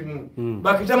bulenzi mu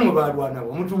bakitamu balwana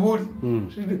wa mutubuli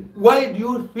why do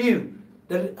you feel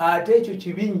that atecho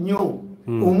kibi nnyo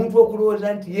omuntu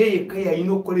okulowooza nti yeye kaya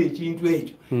ino okukola ekintu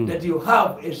ekyo that you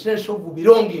have a sense of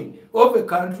belonging of a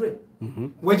country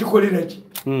wekikolera ki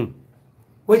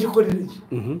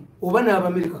oba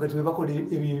n'Abamerika kati we bakola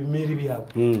ebimeri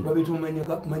byabwe babitumanya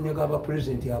aba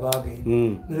president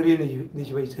abagenda nabyo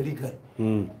nekibayita legal.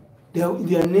 They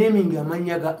are naming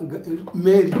amanya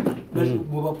Mary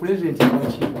muba president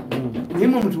abachi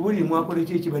nimu mutubuli mwakole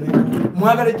kiki bane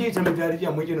mwagala kiyita mitali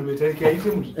kya mwejeno mitali kya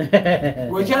itimu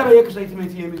wakyaba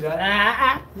excitement y'emizali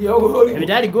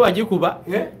emitali go agikuba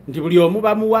nti buli omu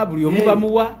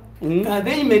bamuwa are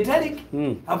they metallic?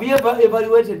 Have you ever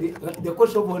evaluated the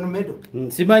cost of one medal?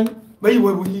 Simanyi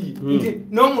bayiwe buyiyi nti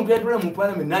n'omuntu yatula mu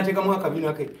parliament n'ateekamu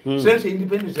akabina ke sense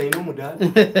independence ayina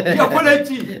omuddaali yakola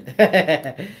ki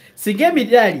singa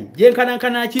emiddaali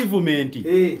gyenkanankana achievement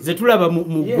zetulaba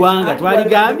mu ggwanga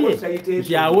twaligambye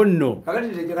nti awo nno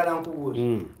kakati njagala nkubuuza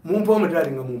mumpa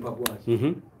omuddaali nga mumpa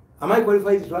gwaki am I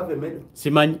qualified to have a medal?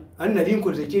 Simanyi ani nali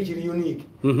nkoze ki ekiri unique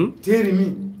tell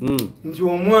me nti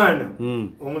omwana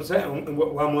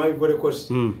wa mu Ivory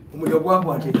Coast omuliro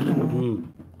gwakwata ekimu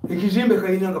ekizimbe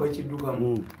kalina nga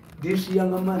bakiddukamu this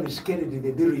young man is carried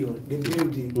the building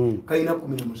kalina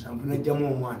 17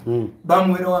 najjamu omwana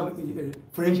bamuwerawo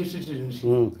French citizens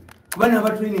kuba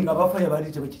n'abatraining abafaya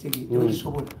baali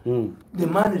tebakisobola the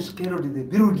man is carried the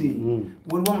building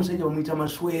waliwo omusajja bamuyita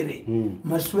Maswere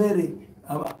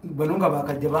bano nga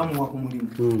bakajja bamuwa ku mulimu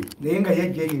naye nga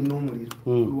yajja yenna omuliro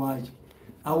lwaki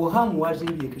awo hamu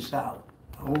wazimbye ekisaawe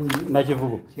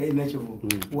nakivubo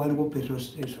waliwo petrol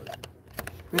station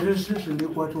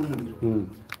nekwata omuliro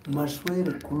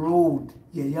Maswere Cloud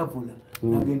yayavula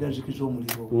nagenda zikiza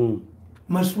omuliro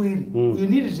Maswere you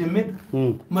need the medal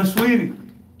Maswere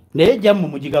naye jamu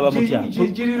mugigaba mutya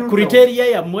criteria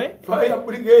yammwe fire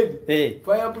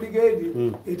brigade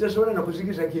itasobola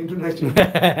nakuzikiza kintu nakyo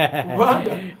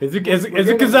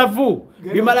ezikizavu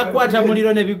bimala kwata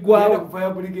muliro ne bigwawo fire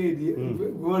brigade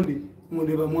gondi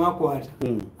mundeba mwakwata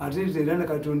ate zerana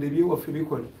katonda ebyewaffe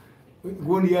bikola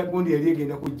gondi yali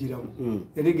egenda kujjiramu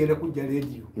yali egenda kujja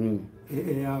radio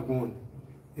eyagondi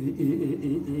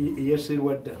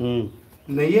eyaserwadda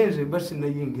naye nze basi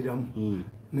nayingiramu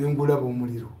nengulaba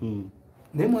omuliro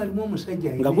naye mwalimu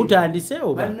omusajja nga gutandise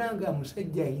oba bannanga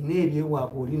omusajja ayina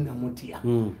ebyewaabwe oli namutya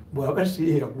bw'aba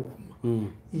siye yagukuma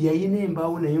yayina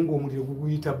embaawo naye ng'omuliro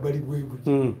guguyita bbali bwe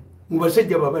guti mu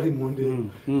basajja babali mu ndero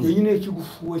yayina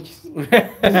ekigufuwa kiki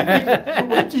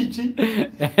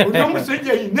oli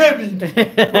omusajja ayina ebintu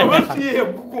bw'aba siye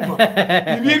yagukuma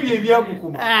ebyebyo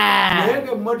ebyagukuma naye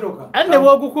nga emmotoka ate ne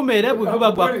bw'ogukuma era bwe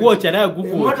guba gwa kwokya naye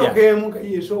gukwokya emmotoka emu nga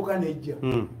yesooka nejja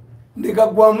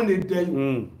ndikagwamu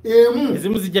neddayo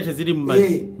ezimu zijja teziri mu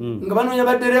mazzi nga banoonya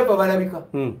badereva balabika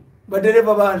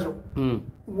badereva baazo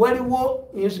waliwo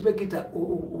inspector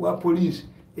wa poliisi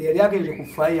eyali agenze ku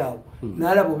fire awo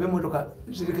n'alaba oba emmotoka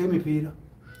ziriko emipiira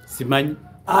simanyi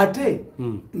ate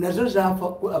nazo zaafa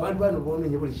abantu bano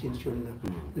boonenye buli kintu kyonna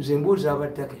nze mbuuza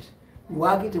abatakisi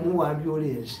lwaki temuwa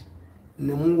ambulance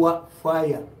nemuwa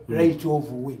fire right of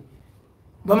way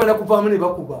bamala kuvaamu ne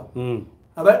bakuba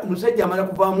omusajja amala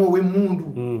kuvaamu ow'emmundu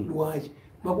lwaki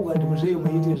bakuga nti muzeeyo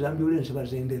muyitiriza ambulance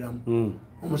bazenderamu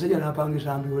omusajja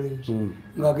n'apangisa ambulance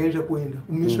ng'agenze kwenda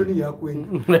misoni yakwenda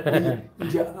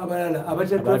nti abalala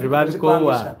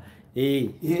abatabikowa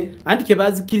anti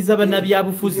kebazikiriza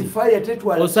bannabyabufuzi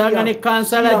osanga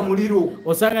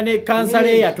ne kansala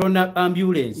eyatona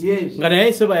ambulance nga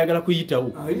naye so bayagala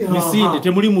kuyitawo misinde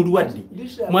temuli mulwadde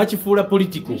mwakifuula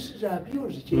political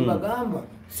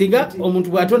singa omuntu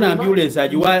bw'atona ambulance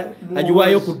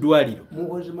agiwaayo ku ddwaliro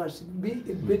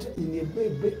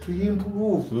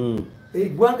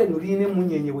eggwanga lino lirina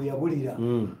emunyenye bwe yabulira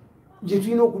gye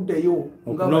tulina okuddayo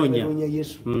ngabanoonya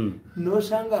yesu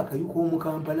nosanga akayu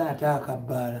k'omukampala ate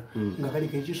akabbaala nga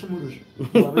kaliko ekisumuluzo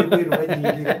wabebweru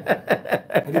bajingira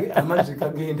amazzi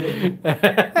kagenda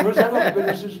nosanga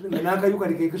nga n'akayu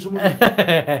kaliko ekisumuluzo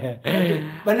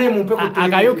banaye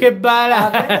akayu k'ebbaala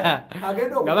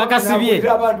nga bakasibye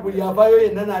abantu buli avaayo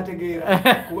yenna n'ategeera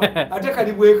ate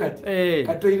kali bwe kati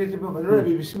katoirete nolaba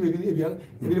ebisimu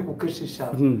ebiri ku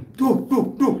kesisa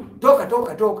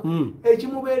toka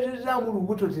ekimubeerezaamu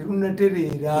lubuto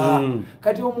terunatereera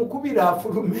kati omukubira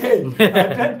afulume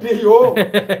ataddeyo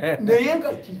naye nga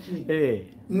kiki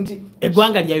nti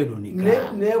eggwanga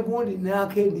lyayonooneka negundi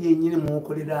nakendi yenyini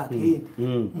mukolera akendi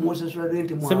musasula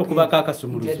renti mwakubako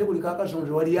akasumuluzo kuliko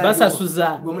akasumuluzo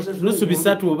basasuza nusu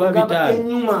bisatu oba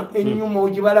bitaano enyuma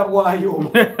ogibala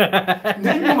bwayo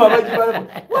nenyuma bagibala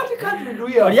what can't do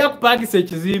ya oli akupangisa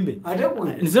ekizimbe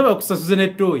nze bakusasuze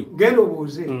n'ettooyi genda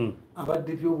obuuze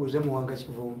abadde byobuuze muwanga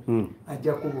kivumbi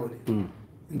ajja kubolera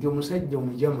nti omusajja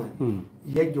omujamani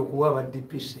yajja okuwa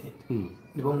abadde sente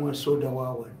ne bamuwa soda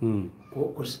waawala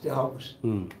ku State House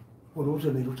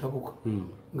olubuto ne lutabuka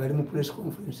ng'ali mu press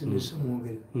conference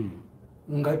nesamwogerera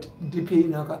nga DP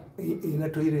ina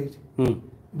toilet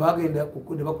bagenda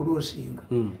ne bakuloosinga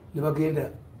ne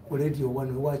bagenda ku radio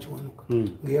wano ewakiwanuka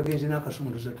ngaeyagenze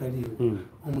n'akasumuluzo taliiwo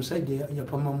omusajja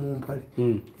yapama mu mpale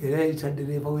era yayita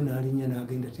dereva we n'alinnya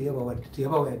n'agenda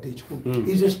teyabawa yadde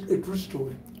ekikumi is a true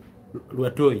story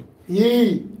lwatoyi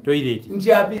toilet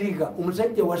nti abiriga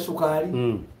omusajja wa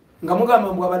sukaali nga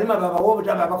mugamba mbu abalema babawa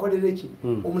obutaba abakolera eki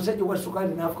omusajja wa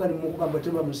sukaali n'afuka nimukugamba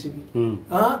tebamusibi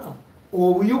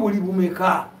obuyu buli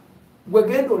bumeka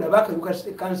bwegenda olaba akayuka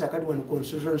kansa kali wano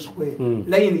Constitution Square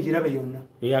layini girabe yonna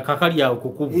akakali awo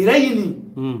kukuba elayini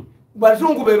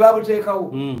bazungu be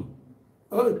babuteekawo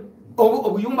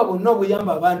obuyumba bwonna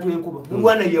obuyamba abantu enkuba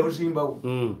mulwana yabuzimbawo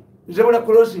zebula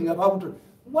crossing ababuto.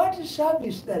 What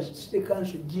service does the State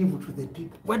Council give to the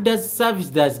people? What does service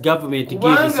does government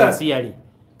give sincerely?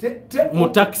 Mu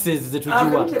taxes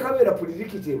zetujiwa kamera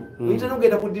political intano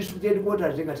genda ku district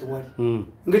headquarters ngati wali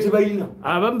ngati bayina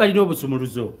abamu balina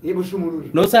obusumuluzo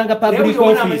nosanga public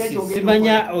office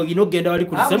simanya inogenda wali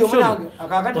ku reception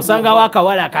osanga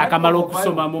wakawala akakamala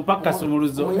okusoma mu mpaka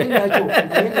sumuluzo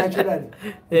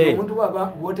omuntu baba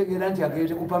botegera nti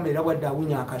ageze ku pamela bwadde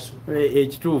awunya akaso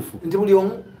ekituufu nti buli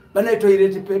omu bana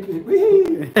toilet paper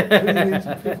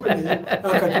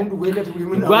akatundu gwekati buli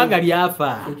muna gwanga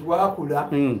lyafa twakula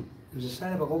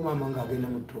zisala bakoma manga agenda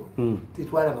muto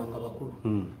titwala banga bakulu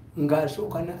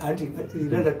ngasokana ati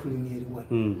irada tulinyeriwa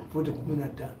futi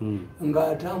 15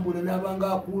 ngatambula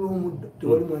nabanga akulu omuddo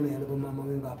tewali mwana yalaba mama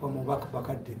wenga apa mu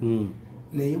bakadde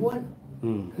neyiwana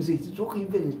nzi tuko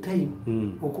even time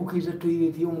okukiza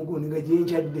toilet y'omugoni nga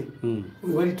jenchadde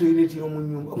wali toilet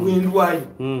y'omunyumba bwendwayo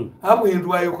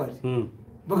abwendwayo kati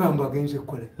bagamba agenze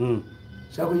kola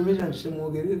Ssaako nyumiriza nti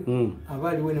semwogerera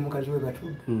abaali we ne mukazi we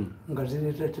batudde nga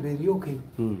zireta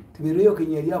tiberiyoke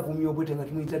yali avumya obwete nga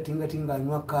tumuyita tingatinga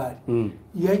anywa kaali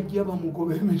yajja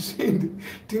bamugoba emisinde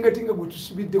tingatinga gwe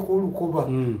tusibiddeko olukoba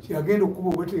kyagenda okuba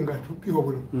obwete nga atupye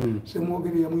obula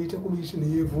semwogere yamuyita ku biisi ne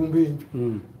yeevumba enju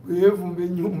yeevumba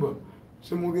ennyumba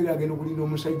semwogere agenda okulinda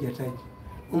omusajja taji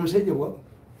omusajja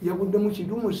yagudde mu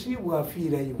kidumu si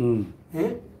bwafiirayo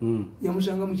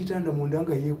yamusanga mu kitanda munda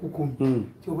nga yeekukumye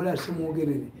kyobala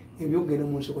semwogerere ebyogenda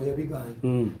mu nsoko yabiganja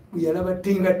yalaba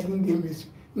tingatinga emisi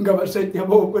nga basajja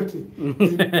bokote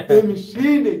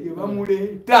emisinde gye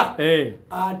bamuleeta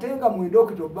ate nga mwenda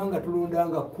okitoba nga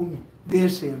tulondanga 10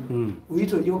 Desemba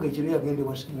uyita ojoga ekiro yagende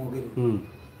wa semwogerere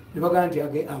ne bagamba nti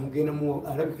amugenda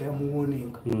alabika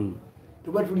yamuwoninga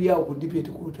tuba tuli awo ku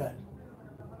deputy quarters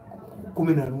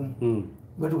 11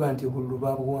 batuga nti obululu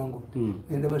babuwangu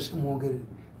ngenda basemwogere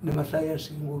ne Masaya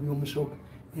Singo by'omusoka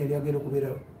yali agenda okubeera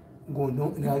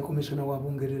Guno naye komisona wa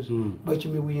Bungereza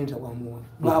bakimi buyinza bwamuwa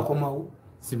bakomawo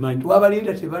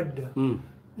twabalinda tebadda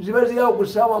ziba zirawo ku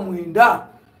ssaawa 9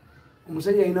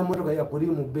 omusajja alina motoka ya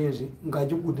kulimu benzi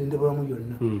ng'agigudde ndebolamu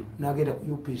yonna n'agenda ku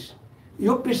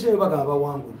UPC eyo bagamba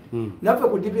bawangula naffe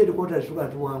ku DP headquarters tuba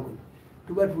tuwangula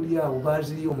tuba tuli awo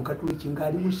baaziriyo omukatuliki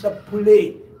ng'ali mu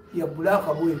sapule ya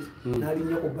bulaka bwezi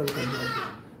n'alinnya ku bbaluka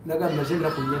nagamba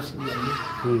mazendera ku nnyasi yange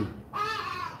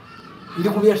ndi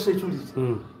ku bya security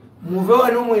muve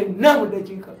wano mwenna mu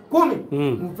dakiika 10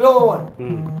 muvewo wano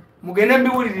mugende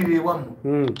mbiwulirire ewammwe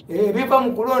biva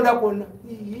mu kulonda kwonna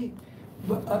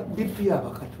DP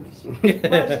abakatuliki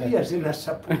baziya zina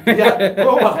sapu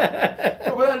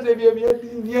obanze ebyo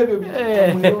byadini ebyo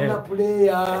mwirona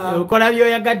puleya okola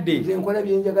byoyagadde nze nkola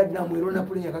byenjagadde namwirona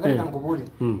puleya kakati kankubuli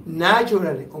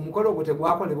naturally omukolo ogwo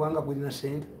tegwakolebwanga gulina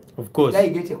sente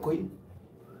get a coin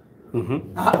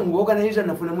ng'oganiza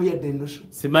nafunamu yadde ennusu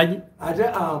simanyi ate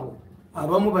abo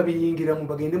abamu babiyingiramu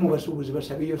bagende mu basuubuzi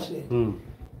basabiyo sente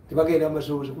tebagenda mu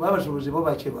basuubuzi kuba abasuubuzi bo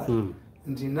bakibala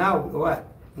nti naawe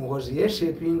Muhoozi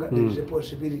yeshapinga there is a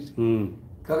possibility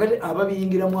kakati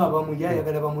ababiyingiramu abamu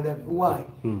yayagala bamulabe why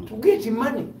to get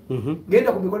money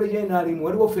genda ku mikolo gy'enalimu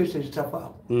waliwo faces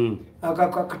tafaako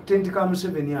akatenti ka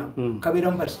Museveni ako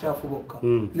kabeeramu basitaafu bokka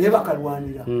naye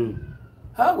bakalwanira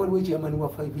waliwo ekyamani wa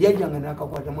 5 yajjanga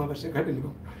n'akakwatamu abasekale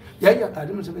yajja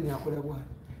ate Museveni akola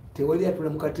bwati tewali atula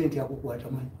mu katenti akukwata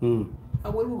mani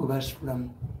waliwo bwe basitulamu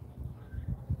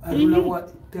atulabwa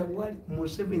tewali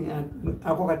Museveni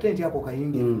ako katenti ako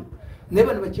kayingira naye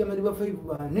bano bakyamani ba 5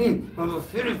 bani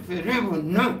abafirifiri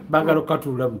bonna bagala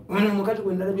okukatulamu omukati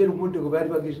gwe nalabye luguudo gwe baali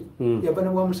bagezi yava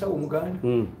na bwa musawo Muganda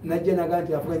najja naga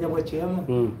nti avuganya bwa kyama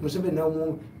Museveni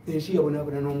nawo ensi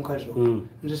yabonaabona n'omukazi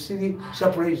nze siri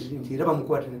surprise nti era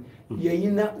bamukwatana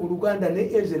yayina oluganda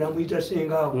ne Ezra amuyita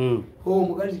sengaawo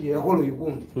omukazi yeyakola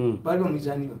oyugundi baali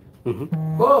bamuyitaniba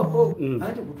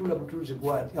anti kutula butuuzi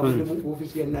bwati abadde mu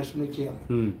ofisi ya national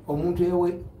chairman omuntu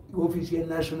ewe ofisi ya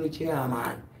national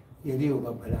chairman yaliyo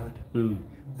babalanda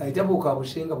ayitabuuka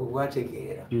busenga bwe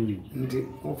bwategeera nti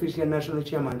ofisi ya national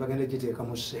chairman bagenda giteeka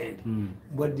mu ssente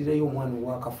bwaddirayo omwana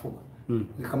owakafuba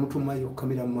nekamutumayo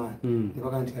kameraman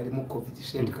nebaga nti alimu covid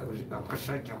sente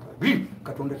kasajja kabi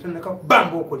katonda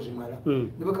tanakabamba okozimala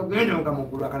nebakagenda nga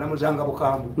muggulu akalamuzanga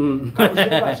bukambu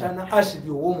kakusana asidi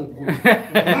ow'omuggulu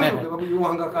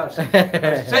bakuyiwanga kasi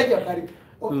kasajja kali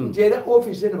nti era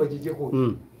ofisi eno bagijeko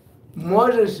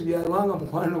Moses byalwanga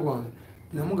mukwano gwange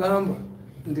namugamba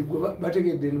nti gwe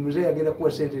bategedde muzeeyi agenda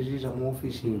kuwa sente ziiza mu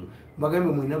ofisi eno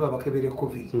bagambe mwina babakebere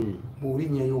covid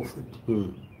buulinnyayo ofudde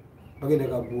bagenda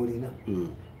gabuulina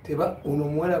teba ono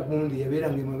omuwala gundi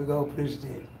yabeeranga emabega wa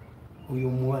president oyo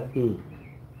omuwala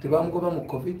tebamugoba mu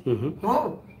covid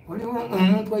oliwo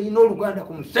omuntu alina oluganda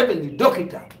ku Museveni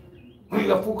dokita oyo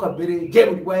yafuuka bereje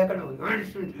buli bwayagala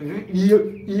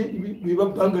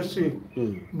bebabanga sente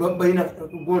balina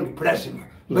gundi plasma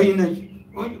balina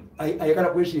ayagala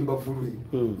kwesimba vulu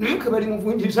naye ke bali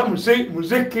muvunjisa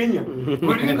muze Kenya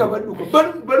olinga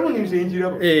badduka baluni nze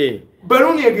njirabo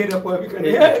baluni egenda kwabika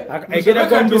egenda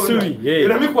kwambisubi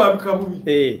era mikwabika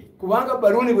bubi kubanga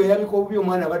baluni bwe yabika obubi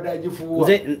omwana abadde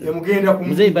agifuuwa emugenda ku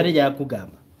muzeeyi bale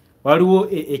yakugamba waliwo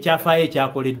ekyafaayo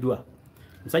ekyakoleddwa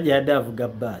musajja yadde avuga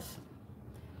bbaasi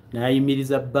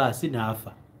n'ayimiriza bbaasi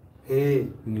n'afa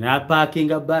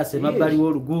n'apaakinga bbaasi emabbali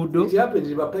w'oluguudo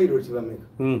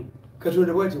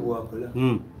katonda bwati bwakola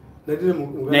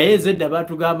naye ezedda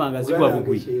batugamba nga zigwa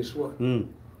bugwi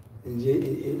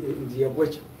nti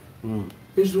yagwaki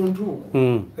ezo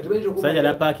ntuuko sajja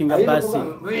napaakinga bbaasi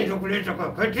bayinza okuleeta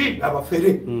kakati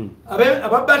abafere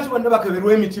ababbaasi bonna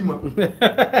bakeberwa emitima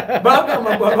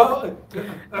bagamba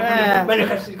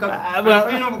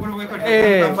balina obugulu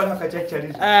bwekatambala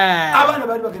akacaccaliza abaana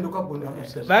baali bagenda okagunda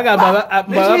bagamba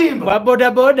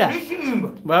babodaboda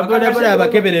babodaboda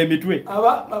abakebera emitwe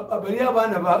bali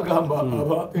abaana bagamba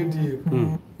aba NDF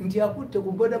nti akutte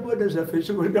ku bodaboda zaffe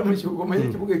ekikolera mu kibuga omanyi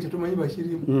ekibuga ekyo tumanyi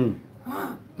bakirimu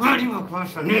bali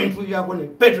bakwasa n'entu yako ne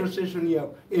petrol station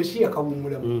yako ensi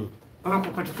yakawumulamu ako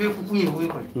kati kekukunyira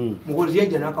wekale Muhoozi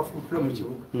yajja n'akafuutula mu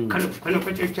kibuga kano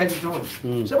kati ekyali kyona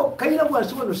saba kayina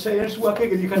bwansi wano sayansi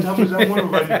wakegeri katambuza mwono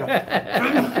balika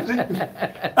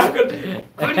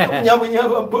kali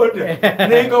kunyabonyaba boda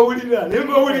nengawulira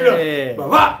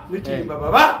baba nitimba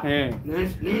baba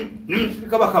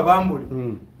nensika bakabambule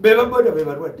beba boda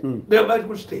bebalwadde beba bali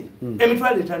ku stage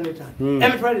emitwalo etaano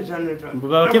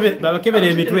babakebera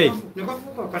emitwe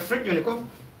nekafuuka kasajja nekafu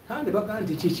kandi baga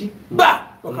nti kiki ba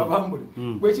bakabambule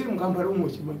bwekiri mukampala omu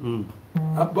okimanyi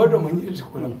Abodo mwenyezi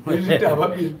kuna ezita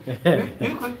ababi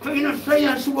ino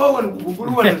science wawo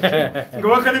ngubugulu wana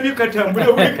ngawakana bikatambula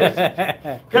wika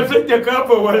kasajja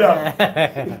kapo wala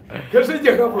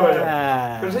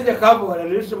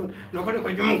leso nokole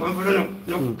kwa jumu kwa mfano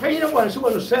no kayina wansi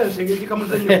wano science ngezi kama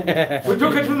zanyo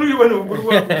utoke tunuli wano bugulu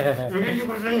wano ngezi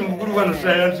kwa zanyo bugulu wano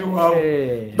science wawo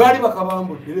bali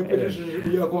bakabambo ile peteso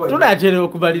yako tunatere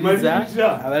okubaliriza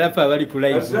abalafa bali ku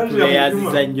live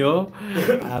yaziza nnyo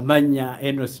amanya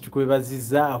Enos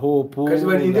tukwebaziza hope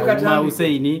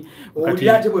Hussein kati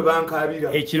ate bwe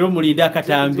bankabira ekiro mulinde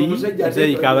akatambi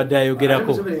nze kabadde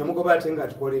ayogerako yamugoba atenga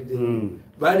atukoledde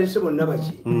bali sebo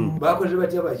nabaki bakoze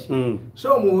batya baki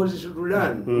so Muhoozi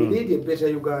Sudan need a better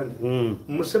Uganda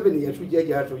Museveni yatujja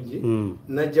gyatujje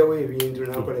najjawo ebintu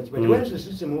nakola kibati when the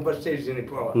system of states in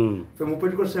power from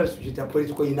political science to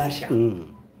political inertia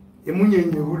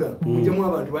emunyenyerula kujjamu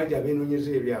abantu bangi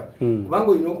abenonyeza ebyabo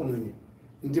kubanga olina okumanya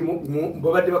nti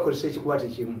babadde bakozesa ekikwate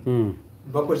kimu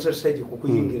bakozesa ssaji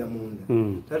kukuyingira munda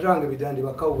taata wange bidandi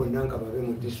bakawo bonna nga babe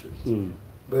mu district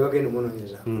bwe bagenda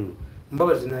omunonyeza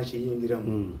mbabazi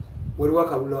nakiyingiramu waliwo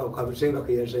akabulawo kabusenga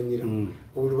keyazanyira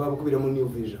obuli babukubira mu new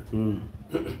vision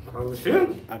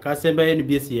akasemba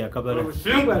NBS yakabala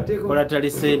kola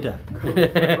tali center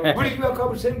buli kwa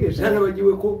kabusenge sana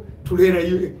bajiweko tulera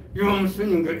yo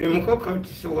musinga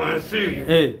emukakati swansi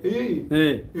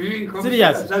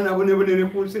serious sana bonebonene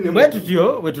kusine bwe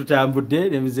tutyo bwe tutambudde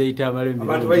nemize Tamale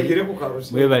abantu bayigire ku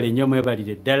kabusenge mwebale nnyo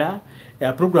mwebalire ddala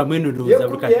ya program eno ndoza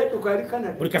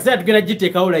buli kaseera tugenda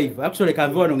giteekawo live actually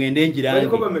kanve wano ngende enjirange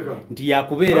nti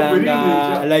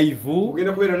yakubeeranga live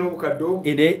ugenda kubeera n'obukaddo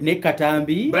ne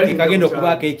katambi ekagenda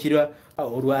okubaako ekiro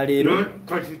olwaleero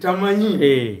kati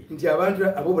tamanyi nti abantu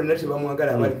abo bonna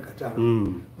tebamwagala abali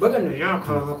katambi bagana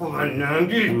yakalabako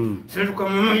bannange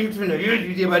setukamama yitu naye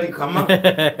liri bali kama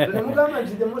namugamba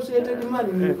nti the most hated man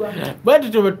in Uganda bwe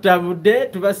tutyo bwe tutambudde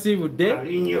tubasiibudde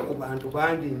alinnye ku bantu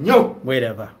bangi nnyo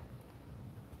mweraba